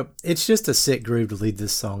 it's just a sick groove to lead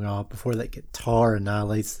this song off before that guitar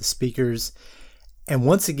annihilates the speakers. And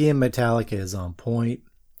once again, Metallica is on point.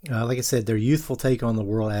 Like I said, their youthful take on the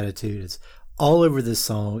world attitude is all over this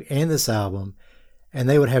song and this album. And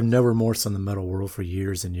they would have no remorse on the metal world for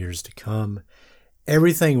years and years to come.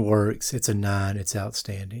 Everything works. It's a 9. It's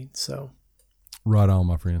outstanding. So, right on,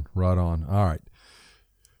 my friend. Right on. All right.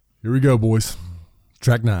 Here we go, boys.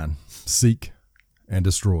 Track 9, Seek and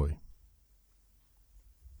Destroy.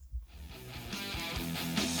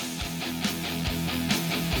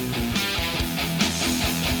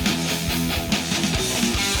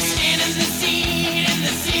 Scanning the scene in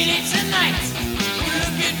the city tonight. We're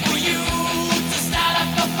looking for you to start up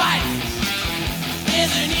a fight.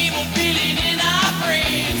 There's an evil feeling in our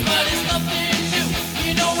brains, but it's nothing new.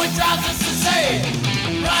 You know what drives us to say,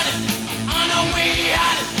 running on our way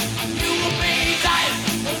out. You will be tired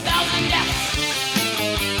for 1,000 deaths.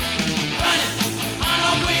 Running on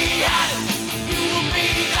our way out. You will be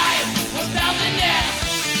tired for 1,000 deaths.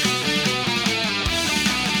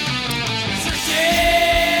 Searching,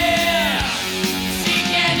 seek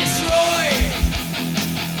and destroy.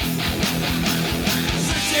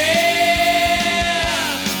 Searching,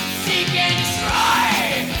 seek and destroy.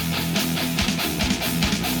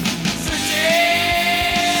 Searching,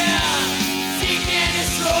 seek and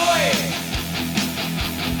destroy.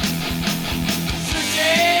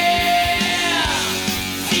 Searching,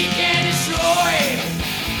 seek and destroy.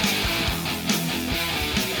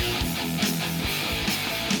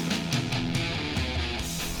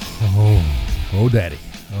 Oh, daddy.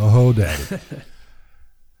 Oh, daddy.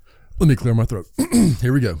 Let me clear my throat.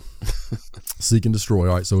 Here we go. Seek and Destroy.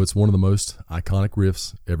 All right, so it's one of the most iconic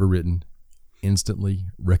riffs ever written, instantly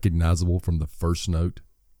recognizable from the first note.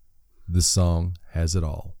 This song has it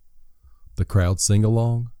all. The crowd sing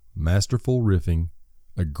along, masterful riffing,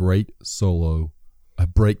 a great solo, a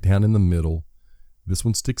breakdown in the middle. This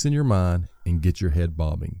one sticks in your mind and gets your head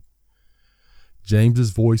bobbing. James's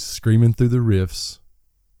voice screaming through the riffs.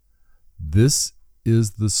 This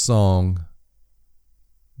is the song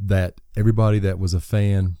that everybody that was a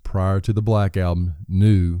fan prior to the Black Album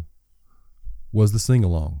knew was the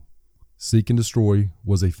sing-along. Seek and Destroy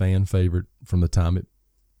was a fan favorite from the time it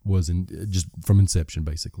was just from inception,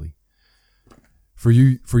 basically. For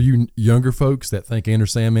you younger folks that think Enter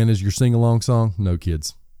Sandman is your sing-along song, no,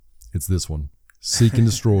 kids. It's this one. Seek and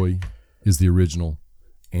Destroy is the original,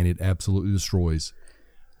 and it absolutely destroys.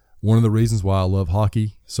 One of the reasons why I love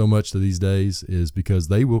hockey so much these days is because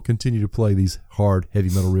they will continue to play these hard, heavy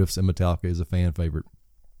metal riffs, and Metallica is a fan favorite.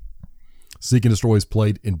 Seek and Destroy is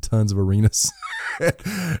played in tons of arenas.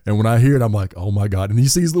 And when I hear it, I'm like, oh my God. And you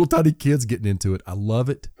see these little tiny kids getting into it. I love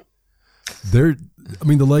it. The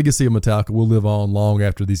legacy of Metallica will live on long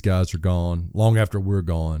after these guys are gone, long after we're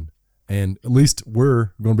gone. And at least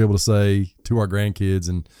we're going to be able to say to our grandkids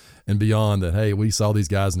and beyond that, hey, we saw these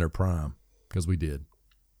guys in their prime, because we did.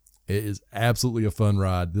 It is absolutely a fun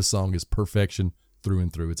ride. This song is perfection through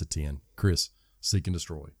and through. It's a 10. Chris, Seek and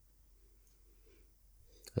Destroy.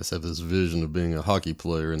 I just have this vision of being a hockey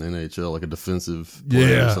player in the NHL, like a defensive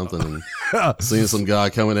player or something, and seeing some guy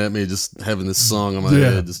coming at me, just having this song on my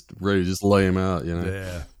head, just ready to just lay him out, you know?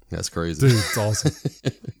 Yeah. That's crazy. Dude, it's awesome.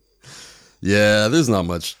 Yeah, there's not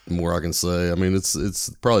much more I can say. I mean, it's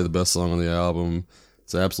probably the best song on the album.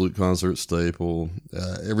 It's an absolute concert staple.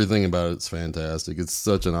 Everything about it's fantastic. It's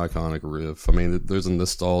such an iconic riff. I mean, there's a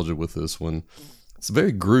nostalgia with this one. It's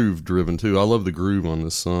very groove driven too. I love the groove on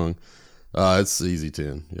this song. It's easy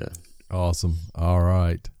 10. Yeah. Awesome. All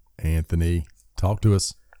right, Anthony, talk to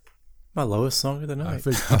us. My lowest song of the night.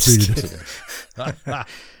 I figured it.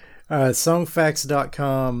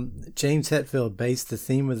 Songfacts.com. James Hetfield based the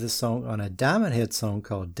theme of this song on a Diamond Head song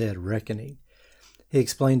called Dead Reckoning. He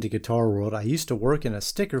explained to Guitar World, I used to work in a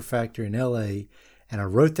sticker factory in L.A., and I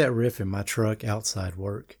wrote that riff in my truck outside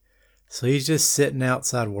work. So he's just sitting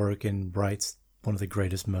outside work and writes one of the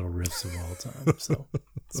greatest metal riffs of all time. So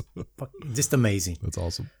it's just amazing. That's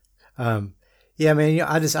awesome. Yeah, man,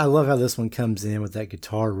 I love how this one comes in with that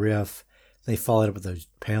guitar riff. They follow it up with those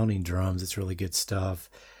pounding drums. It's really good stuff.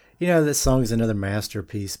 This song is another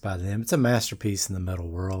masterpiece by them. It's a masterpiece in the metal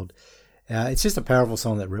world. It's just a powerful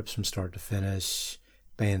song that rips from start to finish.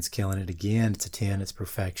 Band's killing it again. It's a 10. It's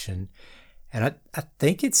perfection. And I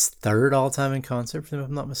think it's third all-time in concert for them, if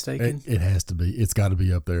I'm not mistaken. It has to be. It's got to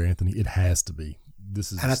be up there, Anthony. It has to be.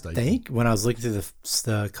 this is. And a I staple. think when I was looking through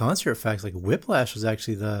the concert facts, like Whiplash was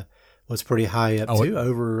actually was pretty high up too.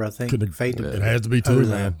 Over I think it has to be too,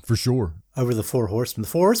 man, for sure. Over the Four Horsemen. The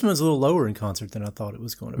Four Horsemen was a little lower in concert than I thought it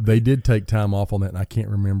was going to be. They did take time off on that, and I can't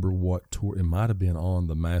remember what tour. It might have been on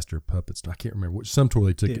the Master Puppets. I can't remember some tour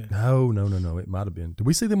they took. Yeah. It. No. It might have been. Did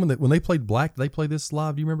we see them when they played Black? Did they play this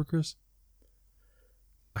live? Do you remember, Chris?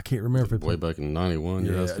 I can't remember if way back in '91.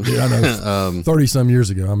 Yeah, asking. I know. 30-some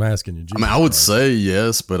years ago. I'm asking you. I would say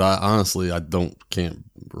yes, but I honestly can't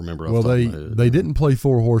remember. Off the top of my head. They didn't play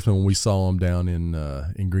Four Horsemen when we saw them down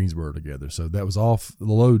in Greensboro together. So that was off the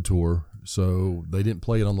Load tour. So they didn't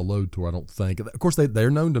play it on the Load tour, I don't think. Of course,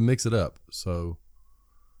 they're known to mix it up. So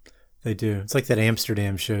they do. It's like that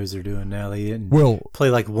Amsterdam shows they're doing now. They didn't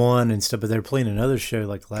play like one and stuff, but they're playing another show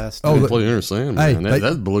like last. They play Inner Sandman. Hey,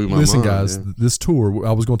 that blew my mind. Listen, guys, this tour,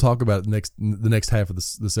 I was going to talk about it the next half of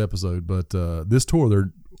this episode, but this tour,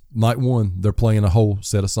 they're night one, they're playing a whole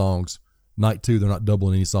set of songs. Night two, they're not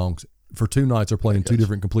doubling any songs. For 2 nights, they're playing 2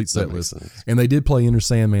 different complete set lists. And they did play Inner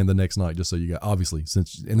Sandman the next night, just so you got, obviously,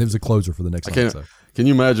 and it was a closer for the next night. So. Can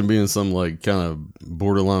you imagine being some like kind of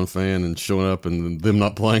borderline fan and showing up and them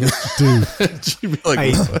not playing? Dude. You'd be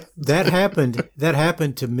like, that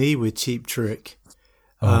happened to me with Cheap Trick.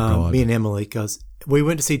 Me and Emily, because we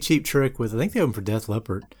went to see Cheap Trick with, I think they opened for Def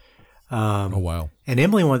Leppard. Oh, wow. And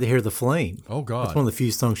Emily wanted to hear The Flame. Oh, God. That's one of the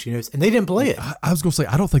few songs she knows. And they didn't play it. I was going to say,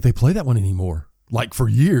 I don't think they play that one anymore. Like for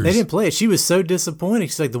years. They didn't play it. She was so disappointed.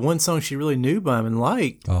 She's like, the one song she really knew by him and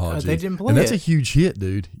liked, they didn't play it. And that's a huge hit,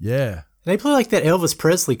 dude. Yeah. They play like that Elvis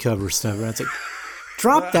Presley cover stuff. Right? It's like,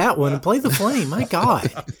 drop that one and play The Flame. My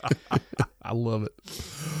God. I love it.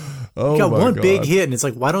 Oh, you got one God. big hit, and it's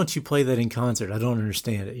like, why don't you play that in concert? I don't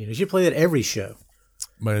understand it. You should play that every show.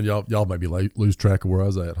 Man, y'all made me lose track of where I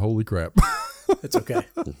was at. Holy crap. It's okay.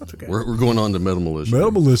 It's okay. We're going on to Metal Militia.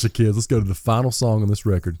 Metal Militia, kids. Let's go to the final song on this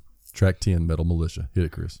record. Track 10, Metal Militia. Hit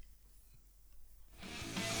it, Chris.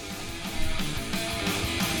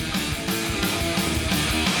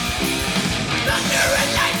 Thunder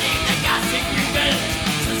and lightning, the gossip revenge,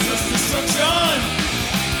 senseless destruction.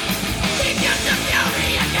 Kingdoms of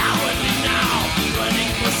fury and cowardly now,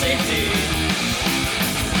 running for safety.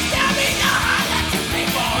 Stabbing the harlot to pay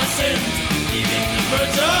for her sins, leaving the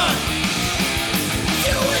burden.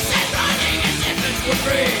 Suicide running as if it were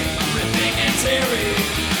free, ripping and tearing.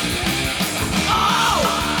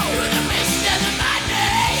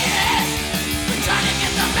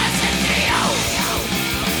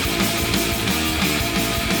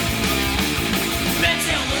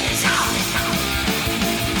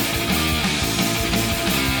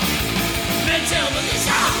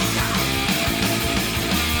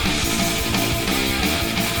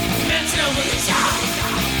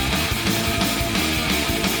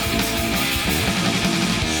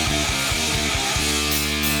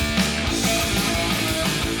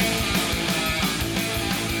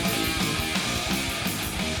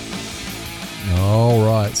 All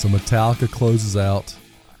right, so Metallica closes out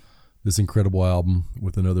this incredible album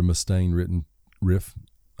with another Mustaine-written riff.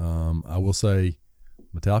 I will say,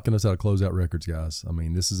 Metallica knows how to close out records, guys. I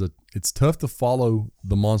mean, it's tough to follow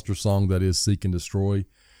the monster song that is Seek and Destroy,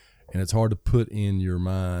 and it's hard to put in your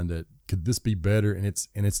mind that could this be better, and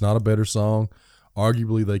it's not a better song.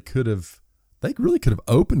 Arguably, they really could have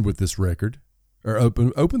opened with this record, or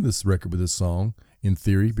opened this record with this song. In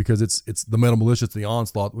theory, because it's the Metal Militia, it's the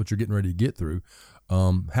onslaught, which you're getting ready to get through.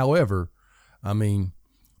 However, I mean,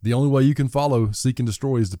 the only way you can follow Seek and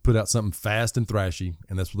Destroy is to put out something fast and thrashy,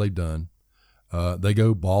 and that's what they've done. They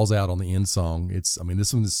go balls out on the end song. This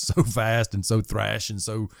one is so fast and so thrash and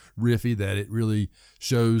so riffy that it really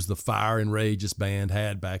shows the fire and rage this band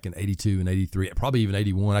had back in 82 and 83, probably even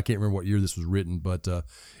 81. I can't remember what year this was written, but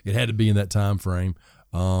it had to be in that time frame.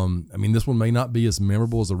 I mean, this one may not be as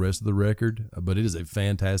memorable as the rest of the record, but it is a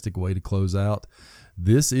fantastic way to close out.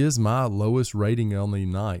 This is my lowest rating on the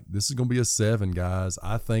night. This is going to be a 7, guys.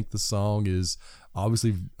 I think the song is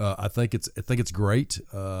obviously, I think it's great,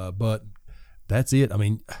 but that's it. I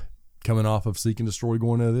mean, coming off of Seek and Destroy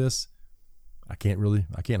going into this, I can't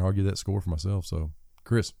argue that score for myself. So,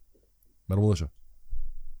 Chris, Metal Militia.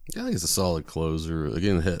 Yeah, I think it's a solid closer.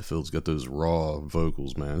 Again, Hetfield's got those raw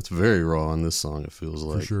vocals, man. It's very raw in this song, it feels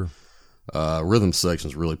like. For sure. Rhythm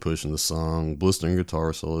section's really pushing the song. Blistering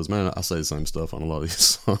guitar solos. Man, I say the same stuff on a lot of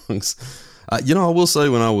these songs. I will say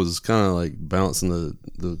when I was kind of like balancing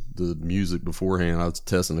the music beforehand, I was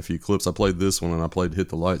testing a few clips. I played this one and I played Hit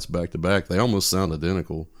the Lights back to back. They almost sound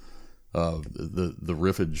identical, the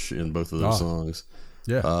riffage in both of those songs.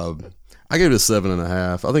 Yeah. I gave it a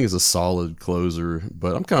 7.5. I think it's a solid closer,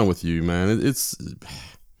 but I'm kind of with you, man. It's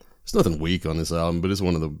there's nothing weak on this album, but it's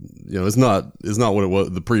one of the, it's not what it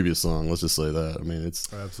was the previous song. Let's just say that. I mean,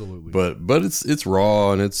 it's Absolutely. but it's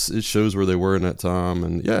raw, and it shows where they were in that time.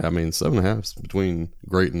 And yeah, I mean, 7.5 between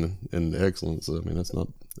great and excellent. So I mean, that's not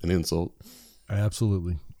an insult.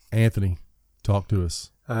 Absolutely. Anthony, talk to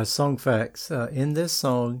us. Song facts. In this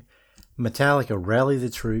song, Metallica rally the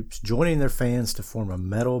troops, joining their fans to form a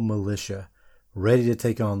metal militia ready to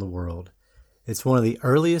take on the world. It's one of the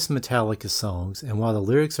earliest Metallica songs, and while the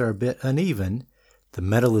lyrics are a bit uneven, the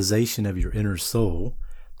metallization of your inner soul,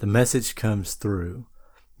 the message comes through.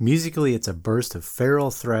 Musically, it's a burst of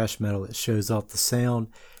feral thrash metal that shows off the sound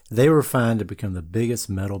they were refined to become the biggest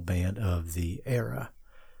metal band of the era.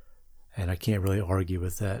 And I can't really argue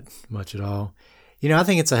with that much at all. I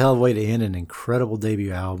think it's a hell of a way to end an incredible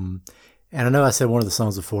debut album. And I know I said one of the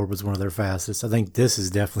songs before was one of their fastest. I think this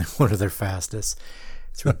is definitely one of their fastest.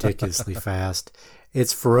 It's ridiculously fast.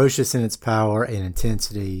 It's ferocious in its power and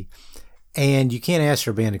intensity. And you can't ask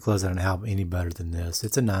your band to close out an album any better than this.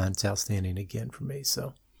 It's a 9. It's outstanding again for me.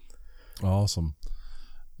 So Awesome.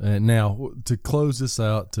 And now to close this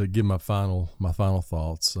out, to give my final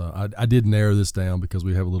thoughts, I did narrow this down because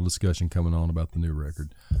we have a little discussion coming on about the new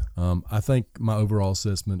record. I think my overall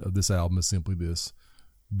assessment of this album is simply this.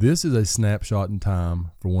 This is a snapshot in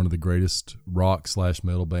time for one of the greatest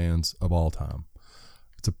rock/metal bands of all time.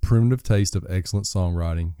 It's a primitive taste of excellent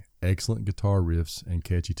songwriting, excellent guitar riffs, and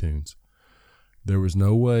catchy tunes. There was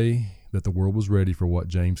no way that the world was ready for what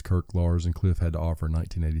James, Kirk, Lars, and Cliff had to offer in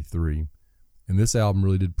 1983. And this album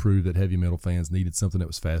really did prove that heavy metal fans needed something that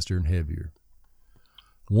was faster and heavier.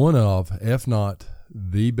 One of, if not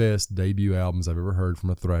the best debut albums I've ever heard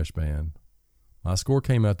from a thrash band. My score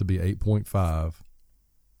came out to be 8.5.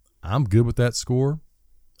 I'm good with that score,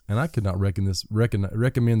 and I could not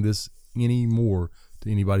recommend this any more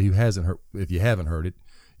to anybody who hasn't heard. If you haven't heard it,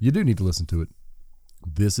 you do need to listen to it.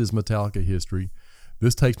 This is Metallica history.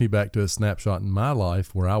 This takes me back to a snapshot in my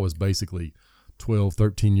life where I was basically 12,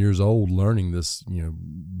 13 years old, learning this,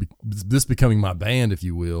 this becoming my band, if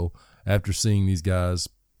you will, after seeing these guys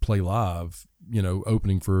play live,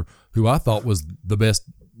 opening for who I thought was the best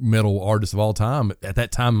metal artist of all time at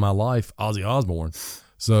that time in my life, Ozzy Osbourne.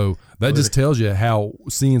 So that just tells you how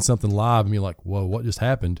seeing something live and you're like, whoa, what just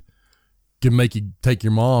happened? Can make you make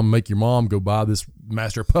your mom go buy this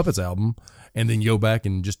Master of Puppets album, and then you go back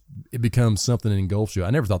and just it becomes something that engulfs you.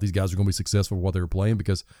 I never thought these guys were going to be successful for what they were playing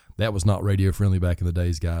because that was not radio friendly back in the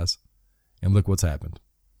days, guys. And look what's happened.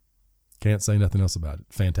 Can't say nothing else about it.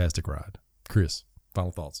 Fantastic ride. Chris,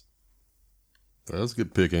 final thoughts. That was a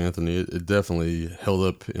good pick, Anthony. It definitely held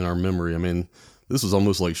up in our memory. I mean, this was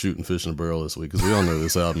almost like shooting fish in a barrel this week because we all know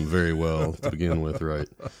this album very well to begin with, right?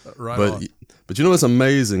 Right. But you know what's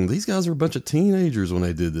amazing? These guys were a bunch of teenagers when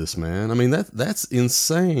they did this, man. I mean, that's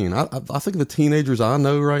insane. I think of the teenagers I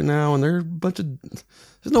know right now, and they're a bunch of.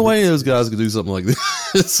 There's no way those guys could do something like this.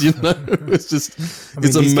 It's just,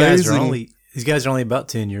 it's amazing. These guys are only about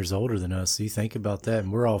 10 years older than us. So you think about that,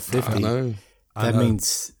 and we're all 50. I know. That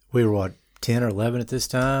means we were, what, 10 or 11 at this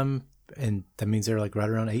time? And that means they're like right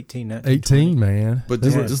around 18, 19, 18, 20. man. But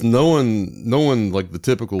just knowing like the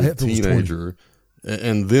typical teenager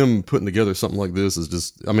and them putting together something like this is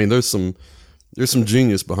just, I mean, there's some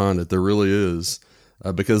genius behind it. There really is.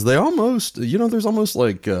 Because they almost, there's almost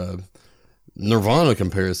like Nirvana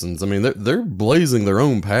comparisons. I mean, they're blazing their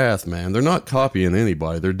own path, man. They're not copying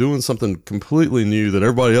anybody. They're doing something completely new that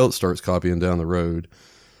everybody else starts copying down the road.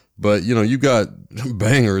 But, you got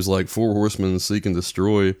bangers like Four Horsemen, Seek and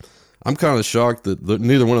Destroy. I'm kind of shocked that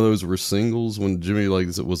neither one of those were singles when Jimmy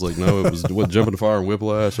was like, no, it was what, Jump in the Fire and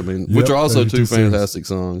Whiplash. I mean, which are also two fantastic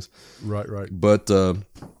songs. Right. But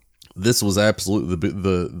this was absolutely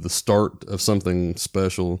the start of something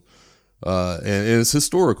special. And it's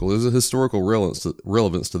historical. There's a historical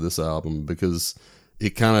relevance to this album because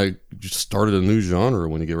it kind of just started a new genre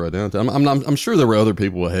when you get right down to it. I'm sure there were other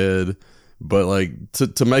people ahead, but like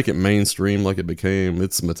to make it mainstream like it became,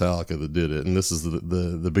 it's Metallica that did it, and this is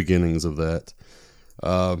the beginnings of that.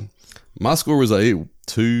 My score was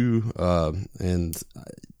 8.2, and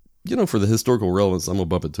for the historical relevance, I'm gonna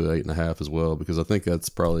bump it to 8.5 as well because I think that's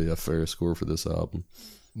probably a fair score for this album.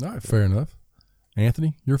 All right, fair enough.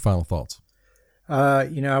 Anthony, your final thoughts. I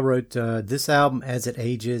wrote this album as it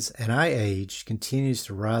ages, and I age, continues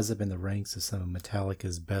to rise up in the ranks of some of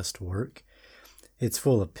Metallica's best work. It's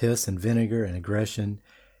full of piss and vinegar and aggression,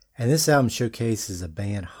 and this album showcases a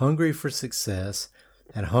band hungry for success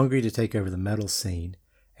and hungry to take over the metal scene,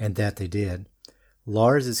 and that they did.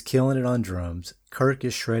 Lars is killing it on drums, Kirk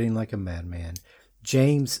is shredding like a madman,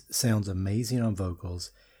 James sounds amazing on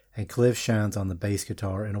vocals, and Cliff shines on the bass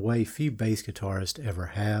guitar in a way few bass guitarists ever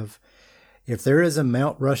have. if there is a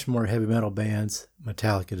Mount Rushmore heavy metal bands,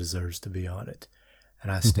 Metallica deserves to be on it.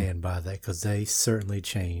 And I stand by that because they certainly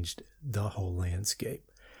changed the whole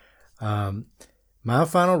landscape. My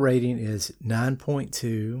final rating is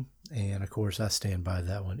 9.2. And of course, I stand by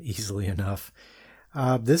that one easily enough.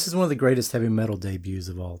 This is one of the greatest heavy metal debuts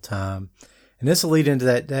of all time. And this will lead into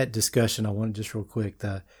that discussion. I want to just real quick.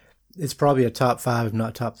 It's probably a top 5, if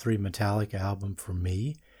not top 3 Metallica album for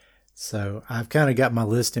me. So I've kind of got my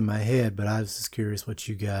list in my head, but I was just curious what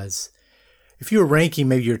you guys, if you were ranking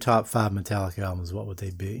maybe your top 5 Metallica albums, what would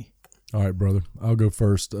they be? All right, brother. I'll go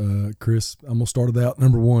first. Chris, I'm going to start it out.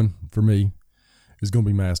 Number 1 for me is going to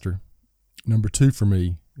be Master. Number 2 for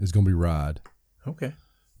me is going to be Ride. Okay.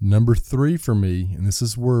 Number 3 for me, and this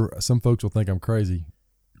is where some folks will think I'm crazy,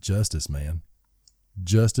 Justice, man.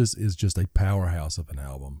 Justice is just a powerhouse of an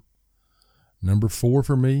album. Number 4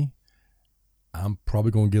 for me, I'm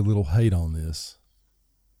probably going to get a little hate on this,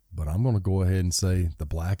 but I'm going to go ahead and say the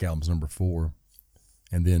Black Album's number 4,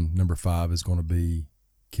 and then number 5 is going to be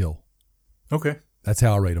Kill. Okay. That's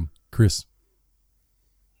how I rate them. Chris?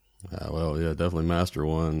 Well, yeah, definitely Master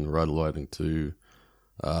 1, Ride the Lightning 2.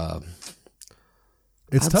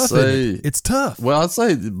 It's I'd tough, say, isn't it? It's tough. Well, I'd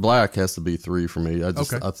say Black has to be 3 for me. I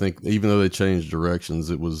Okay. think even though they changed directions,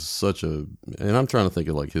 it was such a, and I'm trying to think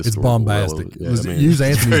of like It's historical. bombastic. Yeah, I mean, Use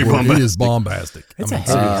Anthony's word. bombastic. It is bombastic. It's I a mean,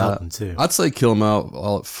 heavy album, too. I'd say Kill 'Em Out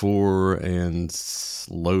all at 4 and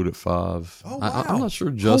Load at 5. Oh, wow. I'm not sure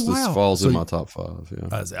Justice wow. falls So in my top 5.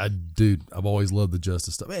 Yeah. dude, I've always loved the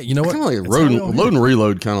Justice stuff. Hey, you know what? Kind of like It's how we all Load hear. and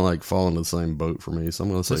Reload kind of like fall into the same boat for me. So I'm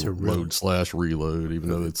going to say Those are really- Load/Reload, even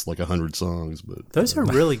though it's like 100 songs. But Those are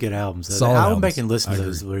really good albums. Though. Solid I went albums. back and listened to I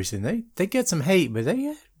those recently. They get some hate, but they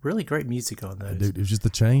got really great music on those. Dude, it was just the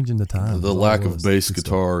change in the time. the That's all lack it of was. bass Good stuff.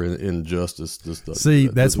 guitar in Justice just See,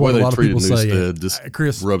 that's the way what a they lot of treated people say. Newstead just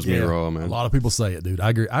Chris rubs me yeah, raw, man. A lot of people say it, dude. I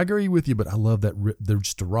agree with you, but I love that. They're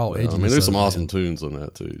just the raw edge. I mean, there's some awesome tunes on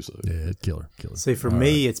that too. So Yeah, killer. See, for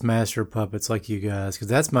me, it's Master of Puppets, like you guys, because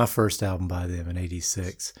that's my first album by them in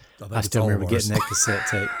 '86. I it's still all remember of ours. getting that cassette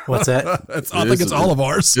tape. What's that? I think it's all of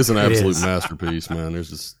ours. It's an absolute is. masterpiece, man. There's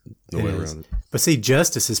just no It way is. around it. But see,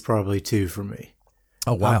 Justice is probably 2 for me.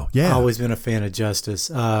 Oh wow, I've yeah. always been a fan of Justice.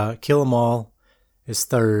 Kill 'Em All is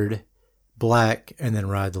 3rd, Black, and then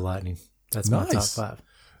Ride the Lightning. That's my top Nice. 5.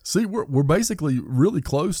 See, we're basically really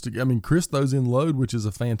close to. I mean, Chris throws in Load, which is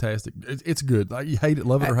a fantastic. It's good. Like, you hate it,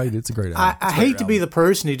 love it or hate it. It's a great album. I hate to be the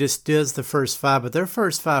person who just does the first 5, but their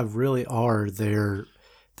first 5 really are their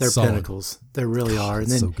Solid. pinnacles. They really are. And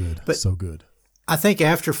then, so good, but so good. I think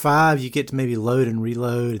after 5, you get to maybe Load and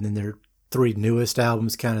Reload, and then their 3 newest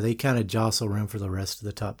albums they kind of jostle around for the rest of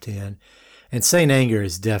the top 10. And Saint Anger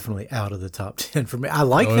is definitely out of the top 10 for me. I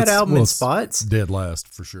like that album in spots. Dead last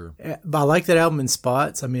for sure. But I like that album in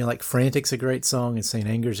spots. I mean, like Frantic's a great song, and Saint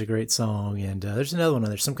Anger's a great song, and there's another one.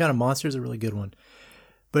 There's Some Kind of Monster's a really good one.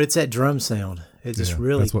 But it's that drum sound. It just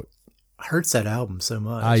really That's what hurts that album so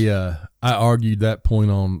much. I argued that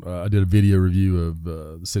point on. I did a video review of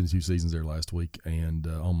the 72 Seasons there last week, and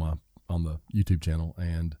on the YouTube channel,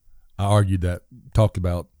 and I argued that, talked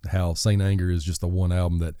about how Saint Anger is just the one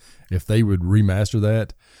album that if they would remaster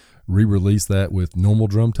that, re-release that with normal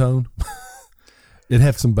drum tone, it'd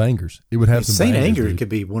have some bangers. It would have some Saint bangers, Anger dude. could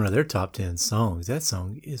be one of their top 10 songs. That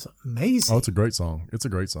song is amazing. Oh, it's a great song. It's a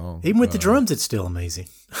great song. Even with the drums, it's still amazing.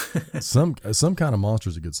 Some Kind of Monster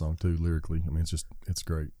is a good song too, lyrically. I mean, it's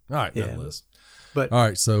great. All right, Yeah. nonetheless. But All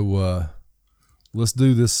right, so let's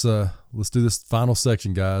do this. Let's do this final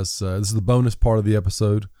section, guys. This is the bonus part of the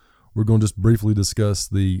episode. We're going to just briefly discuss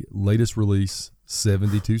the latest release,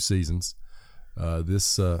 72 Seasons.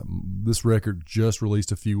 This record just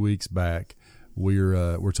released a few weeks back.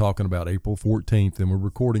 We're talking about April 14th, and we're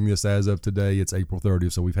recording this as of today. It's April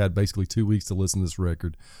 30th, so we've had basically 2 weeks to listen to this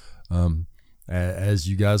record. As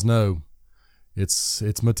you guys know, it's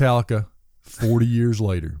Metallica 40 years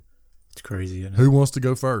later. it's crazy. Isn't it? Who wants to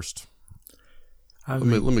go first? I Let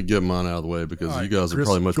mean, me get mine out of the way because All right, you guys are Chris,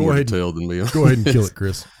 probably much go more ahead and- detailed than me. Go ahead and kill it,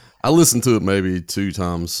 Chris. I listened to it maybe 2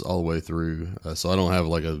 times all the way through, so I don't have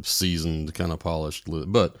like a seasoned kind of polished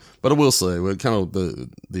but I will say, kind of the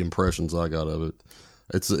impressions I got of it,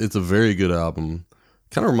 it's a very good album.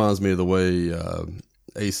 Kind of reminds me of the way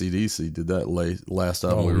AC/DC did that last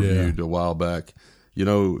album we reviewed a while back. You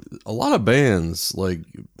know, a lot of bands like,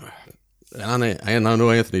 and I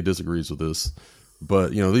know Anthony disagrees with this,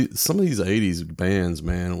 but you know, some of these '80s bands,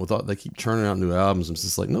 man, they keep churning out new albums. And it's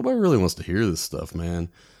just like nobody really wants to hear this stuff, man.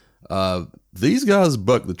 These guys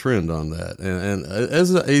buck the trend on that, and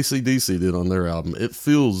as AC/DC did on their album, it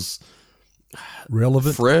feels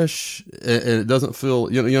Relevant. fresh, and it doesn't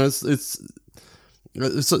feel, you know, it's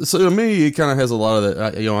So to me, it kind of has a lot of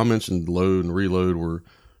that. I mentioned Load and Reload were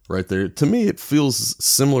right there. To me, it feels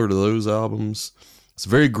similar to those albums. It's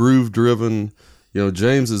very groove driven.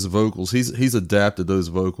 James's vocals. He's adapted those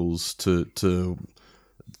vocals to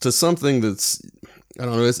something that's, I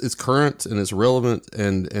don't know. It's current and it's relevant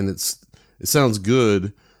and it sounds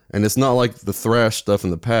good, and it's not like the thrash stuff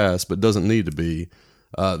in the past, but doesn't need to be.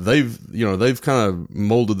 They've kind of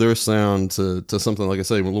molded their sound to something, like I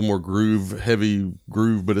say, a little more heavy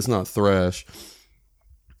groove, but it's not thrash.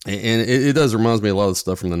 And it does reminds me a lot of the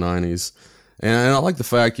stuff from the 90s. And I like the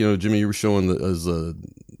fact, Jimmy, you were showing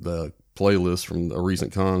the playlist from a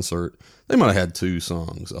recent concert. They might have had 2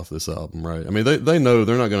 songs off this album, right? I mean, they know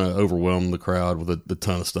they're not going to overwhelm the crowd with a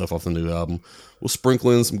ton of stuff off the new album. We'll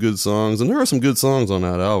sprinkle in some good songs, and there are some good songs on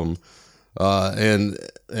that album. And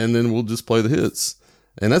then we'll just play the hits.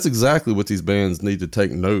 And that's exactly what these bands need to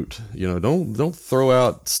take note. Don't throw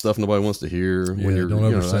out stuff nobody wants to hear. Yeah, when you're, don't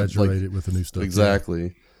oversaturate it with the new stuff.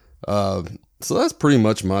 Exactly. Yeah. So that's pretty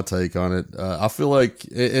much my take on it. I feel like,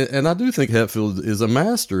 and I do think Hetfield is a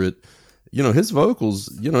master at, his vocals,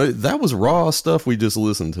 that was raw stuff we just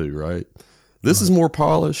listened to, right? This is more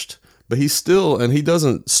polished, but he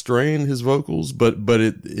doesn't strain his vocals, but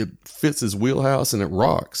it fits his wheelhouse and it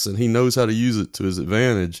rocks, and he knows how to use it to his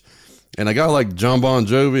advantage. And a guy like John Bon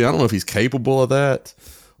Jovi, I don't know if he's capable of that,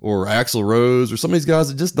 or Axl Rose, or some of these guys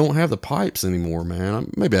that just don't have the pipes anymore,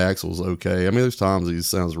 man. Maybe Axl's okay. I mean, there's times he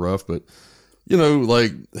sounds rough, but,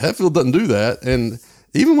 like Hetfield doesn't do that. And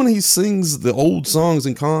even when he sings the old songs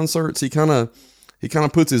in concerts, he kind of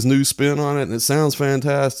puts his new spin on it, and it sounds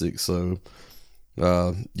fantastic. So,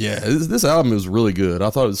 this album is really good. I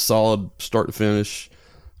thought it was solid start to finish,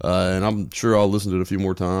 and I'm sure I'll listen to it a few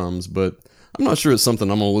more times, but I'm not sure it's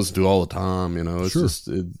something I'm going to listen to all the time. It's sure.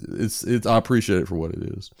 Just, I appreciate it for what it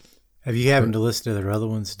is. Have you happened to listen to their other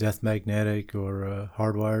ones, Death Magnetic or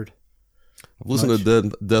Hardwired? I've listened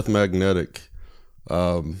to Death Magnetic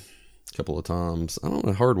a couple of times. I don't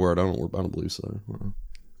know, Hardwired, I don't believe so.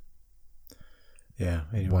 Yeah,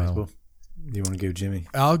 anyways, wow. Well, you want to go, Jimmy?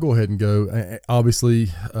 I'll go ahead and go. Obviously,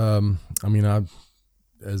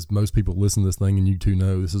 as most people listen to this thing, and you two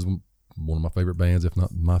know, this is one of my favorite bands, if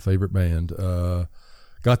not my favorite band.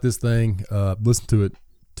 Got this thing, listened to it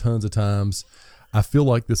tons of times. I feel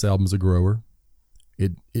like this album's a grower.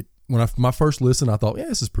 When my first listen, I thought, yeah,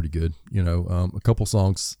 this is pretty good. A couple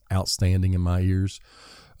songs outstanding in my ears.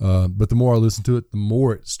 But the more I listen to it, the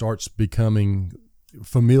more it starts becoming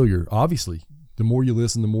familiar. Obviously, the more you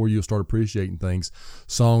listen, the more you'll start appreciating things.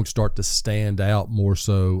 Songs start to stand out more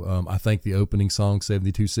so. I think the opening song,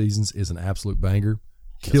 72 Seasons, is an absolute banger.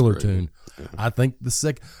 Killer tune. I think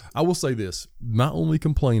I will say this. My only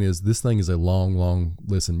complaint is this thing is a long, long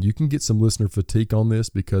listen. You can get some listener fatigue on this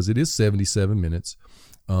because it is 77 minutes.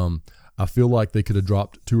 I feel like they could have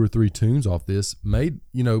dropped 2 or 3 tunes off this, make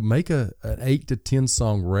an 8 to 10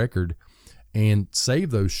 song record and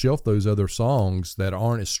shelf those other songs that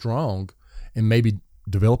aren't as strong and maybe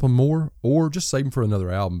develop them more, or just save them for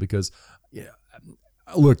another album because,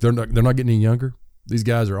 look, they're not getting any younger. These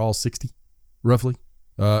guys are all 60, roughly.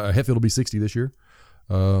 Hetfield will be 60 this year,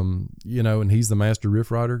 and he's the master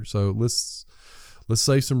riff writer. So let's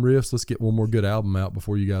save some riffs. Let's get one more good album out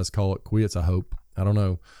before you guys call it quits. I hope. I don't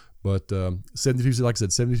know, but 72, like I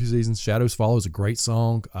said, 72 Seasons. Shadows Follow is a great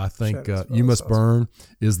song. I think You Must Burn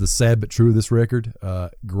is the sad but true of this record.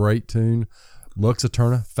 Great tune. Lux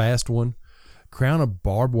Eterna, fast one. Crown of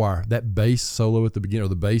Barbed Wire, that bass solo at the beginning, or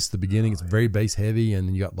the bass at the beginning, it's very bass heavy,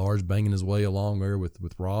 and you got Lars banging his way along there with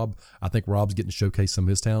Rob. I think Rob's getting to showcase some of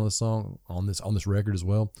his talent song on this record as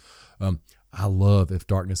well. I love If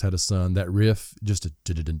Darkness Had a Sun. That riff, just that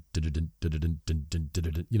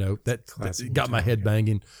got my head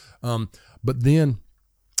banging. But then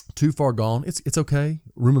Too Far Gone, it's okay.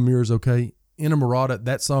 Room of Mirrors, okay. Inamorata,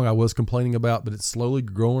 that song I was complaining about, but it's slowly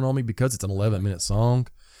growing on me because it's an 11-minute song.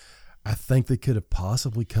 I think they could have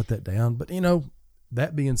possibly cut that down. But,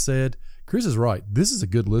 that being said, Chris is right. This is a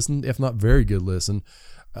good listen, if not very good listen.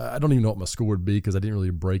 I don't even know what my score would be because I didn't really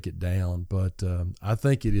break it down. But I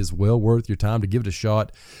think it is well worth your time to give it a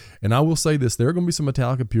shot. And I will say this. There are going to be some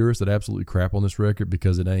Metallica purists that absolutely crap on this record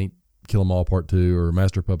because it ain't Kill 'Em All Part 2 or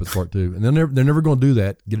Master of Puppets Part 2. And they're never going to do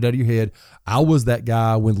that. Get it out of your head. I was that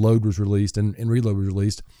guy when Load was released and Reload was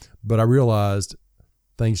released. But I realized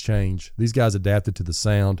things change. These guys adapted to the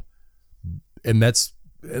sound. And let's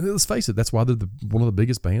face it, that's why they're one of the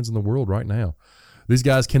biggest bands in the world right now. These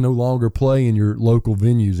guys can no longer play in your local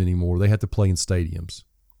venues anymore. They have to play in stadiums.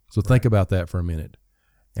 So think about that for a minute.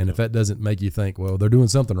 And if that doesn't make you think, well, they're doing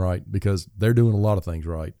something right, because they're doing a lot of things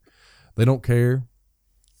right. They don't care.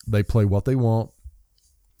 They play what they want.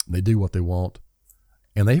 They do what they want.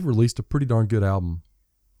 and they've released a pretty darn good album.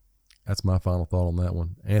 That's my final thought on that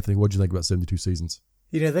one. Anthony, what'd you think about 72 Seasons?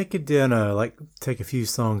 They could do take a few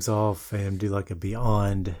songs off and do like a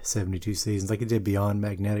Beyond 72 Seasons, like it did Beyond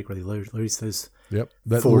Magnetic, where they released those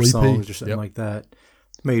that 4 EP. songs or something like that.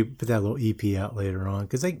 Maybe put that little EP out later on,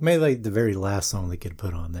 because they made like the very last song they could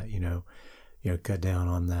put on that, cut down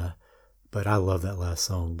on that. But I love that last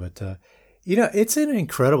song. But it's an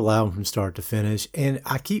incredible album from start to finish, and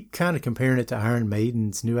I keep kind of comparing it to Iron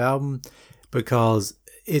Maiden's new album because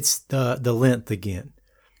it's the length again.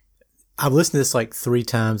 I've listened to this like 3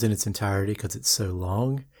 times in its entirety because it's so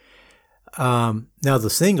long. Now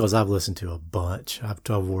the singles I've listened to a bunch. I've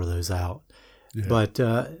wore those out. Yeah. But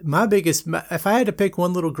if I had to pick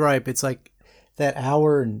one little gripe, it's like that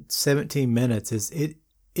hour and 17 minutes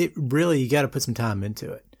it really, you got to put some time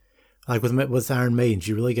into it. Like with Iron Maidens,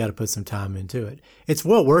 you really got to put some time into it. It's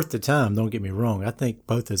well worth the time. Don't get me wrong. I think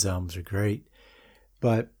both those albums are great.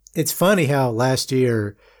 But it's funny how last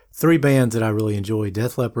year, 3 bands that I really enjoyed,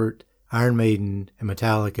 Def Leppard, Iron Maiden, and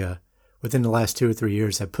Metallica, within the last 2 or 3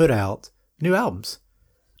 years have put out new albums.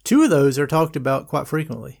 2 of those are talked about quite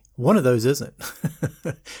frequently. One of those isn't.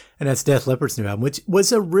 And that's Def Leppard's new album, which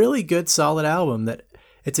was a really good, solid album that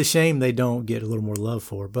it's a shame they don't get a little more love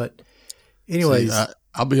for. But anyways. See,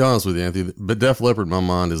 I'll be honest with you, Anthony, but Def Leppard, in my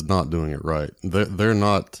mind, is not doing it right. They're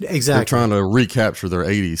not. Exactly. They're trying to recapture their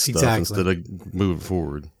 80s stuff instead of moving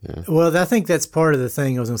forward. Yeah. Well, I think that's part of the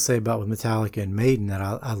thing I was going to say about with Metallica and Maiden that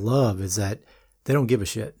I love is that they don't give a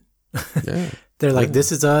shit. Yeah. They're like,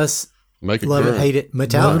 this is us. Make it love current. it, hate it.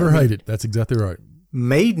 Metallica. Love it or hate it. That's exactly right.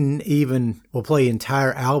 Maiden even will play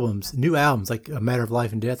entire albums, new albums, like A Matter of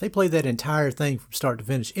Life and Death. They play that entire thing from start to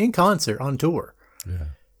finish in concert on tour. Yeah.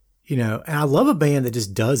 And I love a band that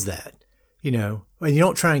just does that, and you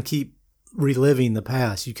don't try and keep reliving the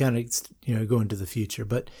past. You kind of, go into the future.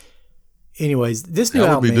 But anyways, this new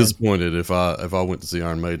album. I would be disappointed if I went to see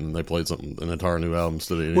Iron Maiden and they played an entire new album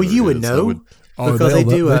instead of. Well, you would know because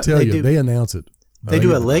they announce it. They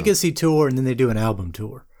do a legacy tour and then they do an album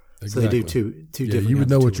tour. Exactly. So they do two different. You would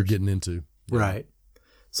know tours. what you're getting into, right?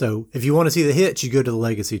 So if you want to see the hits, you go to the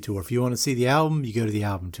legacy tour. If you want to see the album, you go to the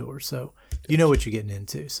album tour. So you know what you're getting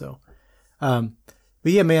into. So, but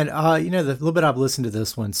yeah, man, the little bit I've listened to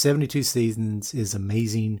this one, 72 Seasons is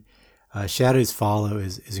amazing. Shadows Follow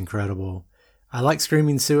is incredible. I like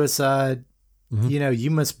Screaming Suicide. Mm-hmm.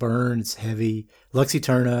 You Must Burn. It's heavy. Lux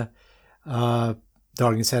Eterna.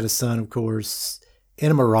 Darkness Had a Sun, of course.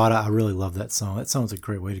 Inamorata, I really love that song. That song's a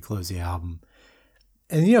great way to close the album.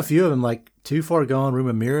 And a few of them, like Too Far Gone, Room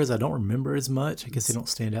of Mirrors, I don't remember as much. I guess they don't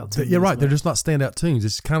stand out too much. Yeah, right. They're just not standout tunes.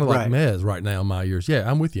 It's kind of like Mez right now in my ears. Yeah,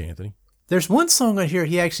 I'm with you, Anthony. There's one song on here,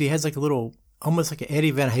 he actually has like a little, almost like an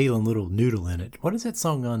Eddie Van Halen little noodle in it. What is that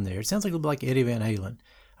song on there? It sounds like a little bit like Eddie Van Halen.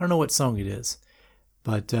 I don't know what song it is.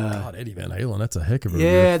 But God, Eddie Van Halen, that's a heck of a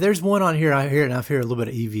riff. There's one on here. I hear it, and I hear a little bit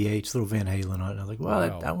of EVH, little Van Halen on it. And I was like, wow.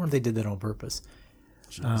 I wonder if they did that on purpose.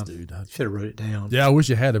 Jeez, dude, I should have wrote it down. Yeah, I wish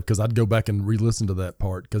you had it because I'd go back and re-listen to that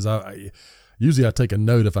part because I usually I take a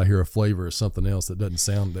note if I hear a flavor or something else that doesn't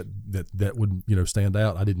sound that would stand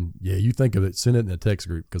out. I didn't. Yeah, you think of it, send it in a text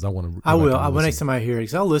group because I want to. I will. Next time I hear it,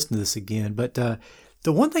 because I'll listen to this again. But the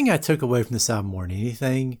one thing I took away from this album more than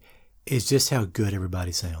anything is just how good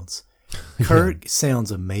everybody sounds. Kirk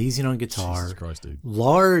sounds amazing on guitar. Jesus Christ, dude.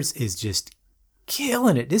 Lars is just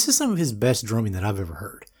killing it. This is some of his best drumming that I've ever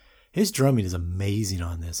heard. His drumming is amazing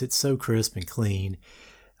on this. It's so crisp and clean.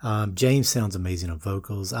 James sounds amazing on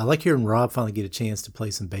vocals. I like hearing Rob finally get a chance to play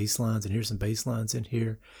some bass lines and hear some bass lines in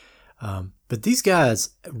here. But these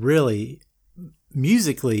guys really,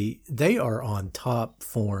 musically, they are on top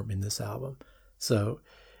form in this album. So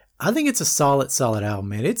I think it's a solid album,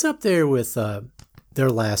 man. It's up there with their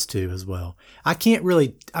last 2 as well. I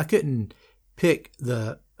couldn't pick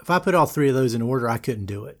if I put all 3 of those in order, I couldn't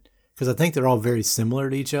do it. Because I think they're all very similar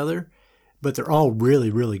to each other, but they're all really,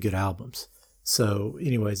 really good albums. So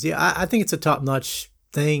anyways, yeah, I think it's a top-notch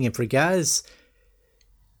thing. And for guys,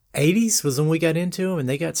 80s was when we got into them and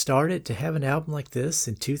they got started to have an album like this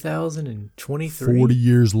in 2023. 40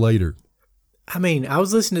 years later. I mean, I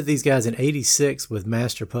was listening to these guys in 86 with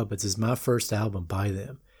Master Puppets as my first album by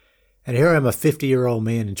them. And here I'm a 50-year-old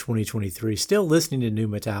man in 2023 still listening to new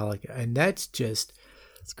Metallica. And that's just...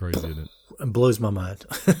 It's crazy, isn't it? It blows my mind.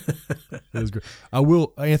 It was great. I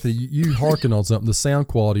will, Anthony, you harken on something. The sound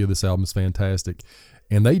quality of this album is fantastic.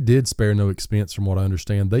 And they did spare no expense from what I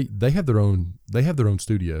understand. They have their own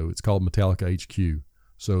studio. It's called Metallica HQ.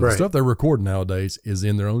 So the stuff they're recording nowadays is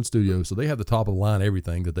in their own studio. So they have the top of the line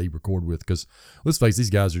everything that they record with. Because let's face it,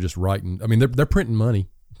 these guys are just writing. I mean, they're printing money.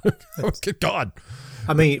 God.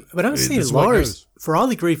 I mean, but I'm saying This is what Lars, goes. for all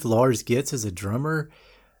the grief Lars gets as a drummer,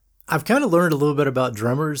 I've kind of learned a little bit about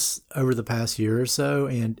drummers over the past year or so,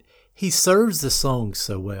 and he serves the song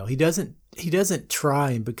so well. He doesn't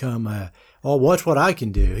try and become watch what I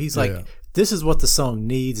can do. He's like, Yeah. this is what the song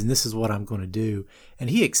needs, and this is what I'm going to do. And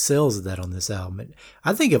he excels at that on this album. And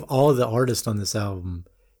I think of all the artists on this album,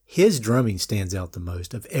 his drumming stands out the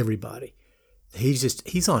most of everybody.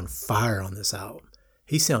 He's on fire on this album.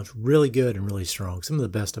 He sounds really good and really strong. Some of the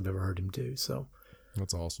best I've ever heard him do. So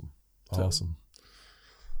That's awesome. Awesome.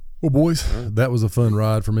 Well, boys, that was a fun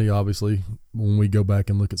ride for me, obviously. When we go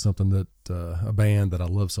back and look at something that a band that I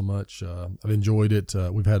love so much, I've enjoyed it.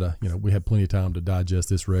 We had plenty of time to digest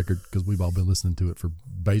this record because we've all been listening to it for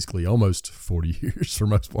basically almost 40 years for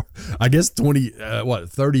most part. I guess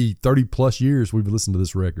 30 plus years we've listened to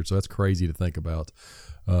this record, so that's crazy to think about.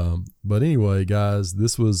 But anyway, guys,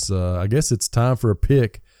 this was, I guess it's time for a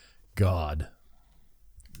pick. God.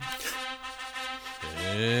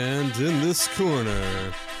 And in this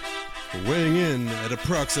corner, weighing in at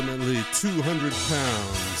approximately 200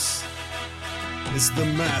 pounds, is the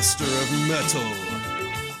master of metal,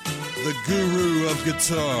 the guru of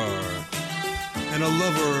guitar, and a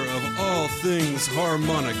lover of all things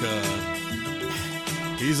harmonica.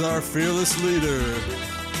 He's our fearless leader.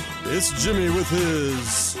 It's Jimmy with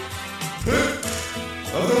his Pick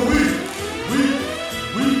of the Week.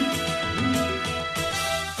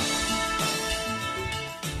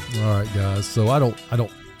 All right, guys. So I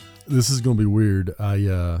don't. This is going to be weird.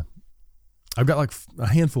 I've got like a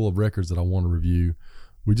handful of records that I want to review.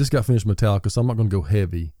 We just got finished Metallica, so I'm not going to go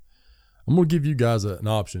heavy. I'm going to give you guys an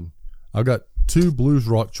option. I've got 2 blues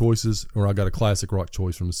rock choices, or I got a classic rock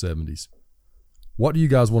choice from the 70s. What do you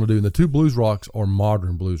guys want to do? And the 2 blues rocks are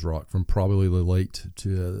modern blues rock from probably the late to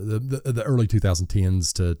the early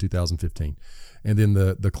 2010s to 2015. And then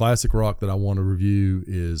the classic rock that I want to review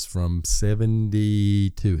is from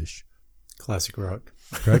 72-ish. classic rock.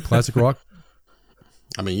 Okay, classic rock.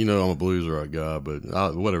 I mean, I'm a blues rock guy, but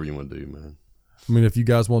whatever you want to do, man. I mean, if you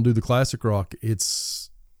guys want to do the classic rock,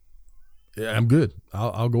 I'm good.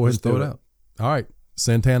 I'll go ahead and throw it out. All right,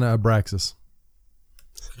 Santana Abraxas.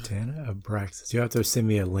 Santana Abraxas. You have to send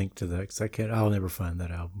me a link to that because I'll never find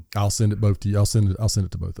that album. I'll send it both to you. I'll send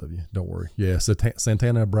it to both of you. Don't worry. Yeah,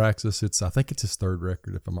 Santana Abraxas. I think it's his 3rd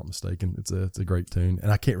record, if I'm not mistaken. It's a great tune,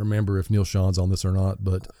 and I can't remember if Neil Sean's on this or not.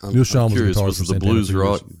 But Neil Sean was curious, guitarist was for the Santana blues too.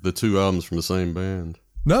 rock the 2 albums from the same band?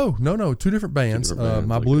 No, 2 different bands. My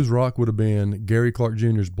okay. blues rock would have been Gary Clark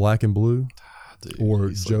Jr.'s Black and Blue, Dude, or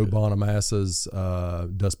he's so Joe good. Bonamassa's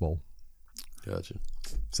Dust Bowl. Gotcha.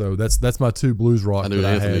 So that's my 2 blues rock. I knew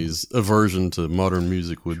that Anthony's aversion to modern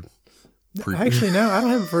music would Actually, no, I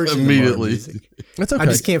don't have a version Immediately. of modern music. That's okay. I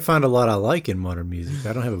just can't find a lot I like in modern music.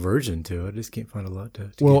 I don't have a version to it. I just can't find a lot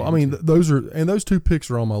to Well, get I mean, into. those 2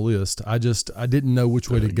 picks are on my list. I didn't know which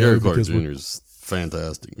way to go Gary Clark because Jr. is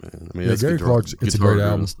fantastic, man. I mean, yeah, that's Gary Clark's it's a great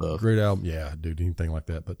guitar-driven album. stuff. Great album. Yeah, dude, anything like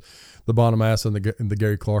that. But the Bonamassa and the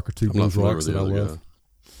Gary Clark are 2 I'm not blues familiar rocks with that I the other love. guy.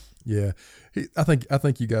 Yeah, I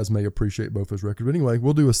think you guys may appreciate both those records. But anyway,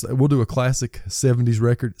 we'll do a classic 70s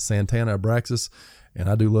record, Santana Abraxas, and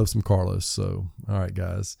I do love some Carlos. So, all right,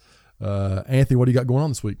 guys. Anthony, what do you got going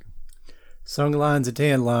on this week? Song Lines and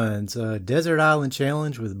Tan Lines, Desert Island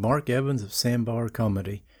Challenge with Mark Evans of Sandbar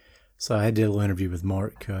Comedy. So I did a little interview with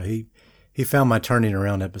Mark. He found my Turning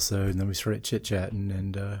Around episode, and then we started chit-chatting,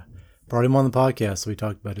 and brought him on the podcast. So we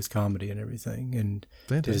talked about his comedy and everything, and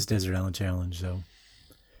did his Desert Island Challenge. So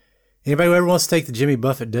anybody who ever wants to take the Jimmy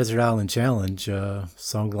Buffett Desert Island Challenge,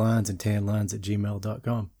 songlines and tanlines at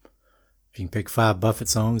gmail.com. If you can pick 5 Buffett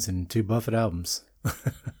songs and 2 Buffett albums.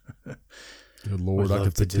 Good Lord, Would I love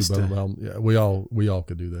could to pick 2 just, Buffett albums. Yeah, we all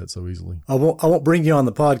could do that so easily. I won't bring you on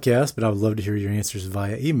the podcast, but I would love to hear your answers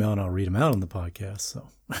via email, and I'll read them out on the podcast. So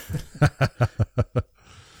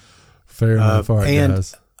Fair enough. All right, and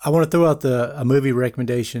guys. I want to throw out a movie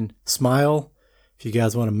recommendation, Smile. If you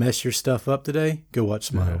guys want to mess your stuff up today, go watch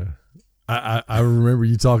Smile. Yeah. I remember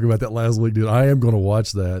you talking about that last week, dude. I am going to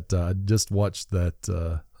watch that. I just watched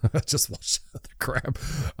that. I just watched the crap.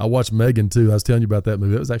 I watched Megan too. I was telling you about that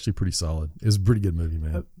movie. It was actually pretty solid. It was a pretty good movie,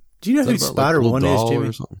 man. Do you know who Is that about, like, Spider a little One is, doll Jimmy?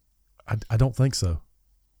 or something? I don't think so.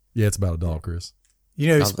 Yeah, it's about a doll, Chris. You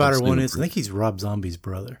know who I've Spider seen One it is? I for- think he's Rob Zombie's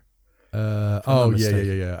brother. Oh not yeah.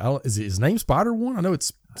 mistaken. Is his name Spider One? I know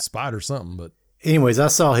it's Spider something, but Anyways, I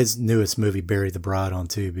saw his newest movie, Bury the Bride, on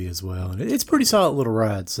Tubi as well. And it's a pretty solid little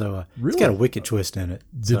ride. So Really? it's got a wicked twist in it.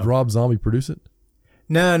 did So- Rob Zombie produce it?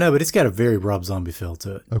 No, but it's got a very Rob Zombie feel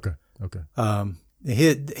to it. Okay.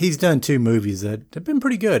 He's done 2 movies that have been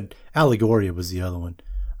pretty good. Allegoria was the other one.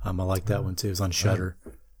 I like that one too. It's on Shudder.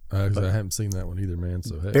 I haven't seen that one either, man.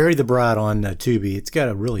 So hey. Bury the Bride on Tubi. It's got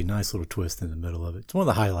a really nice little twist in the middle of it. It's one of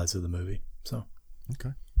the highlights of the movie. So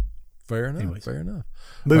Okay. Fair enough. Anyways. Fair enough.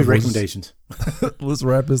 movie recommendations. Let's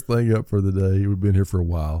wrap this thing up for the day. We've been here for a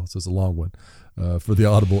while, so it's a long one. For the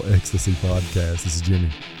Audible Ecstasy Podcast, this is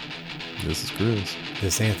Jimmy. This is Chris.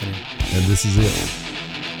 This is Anthony. And this is it.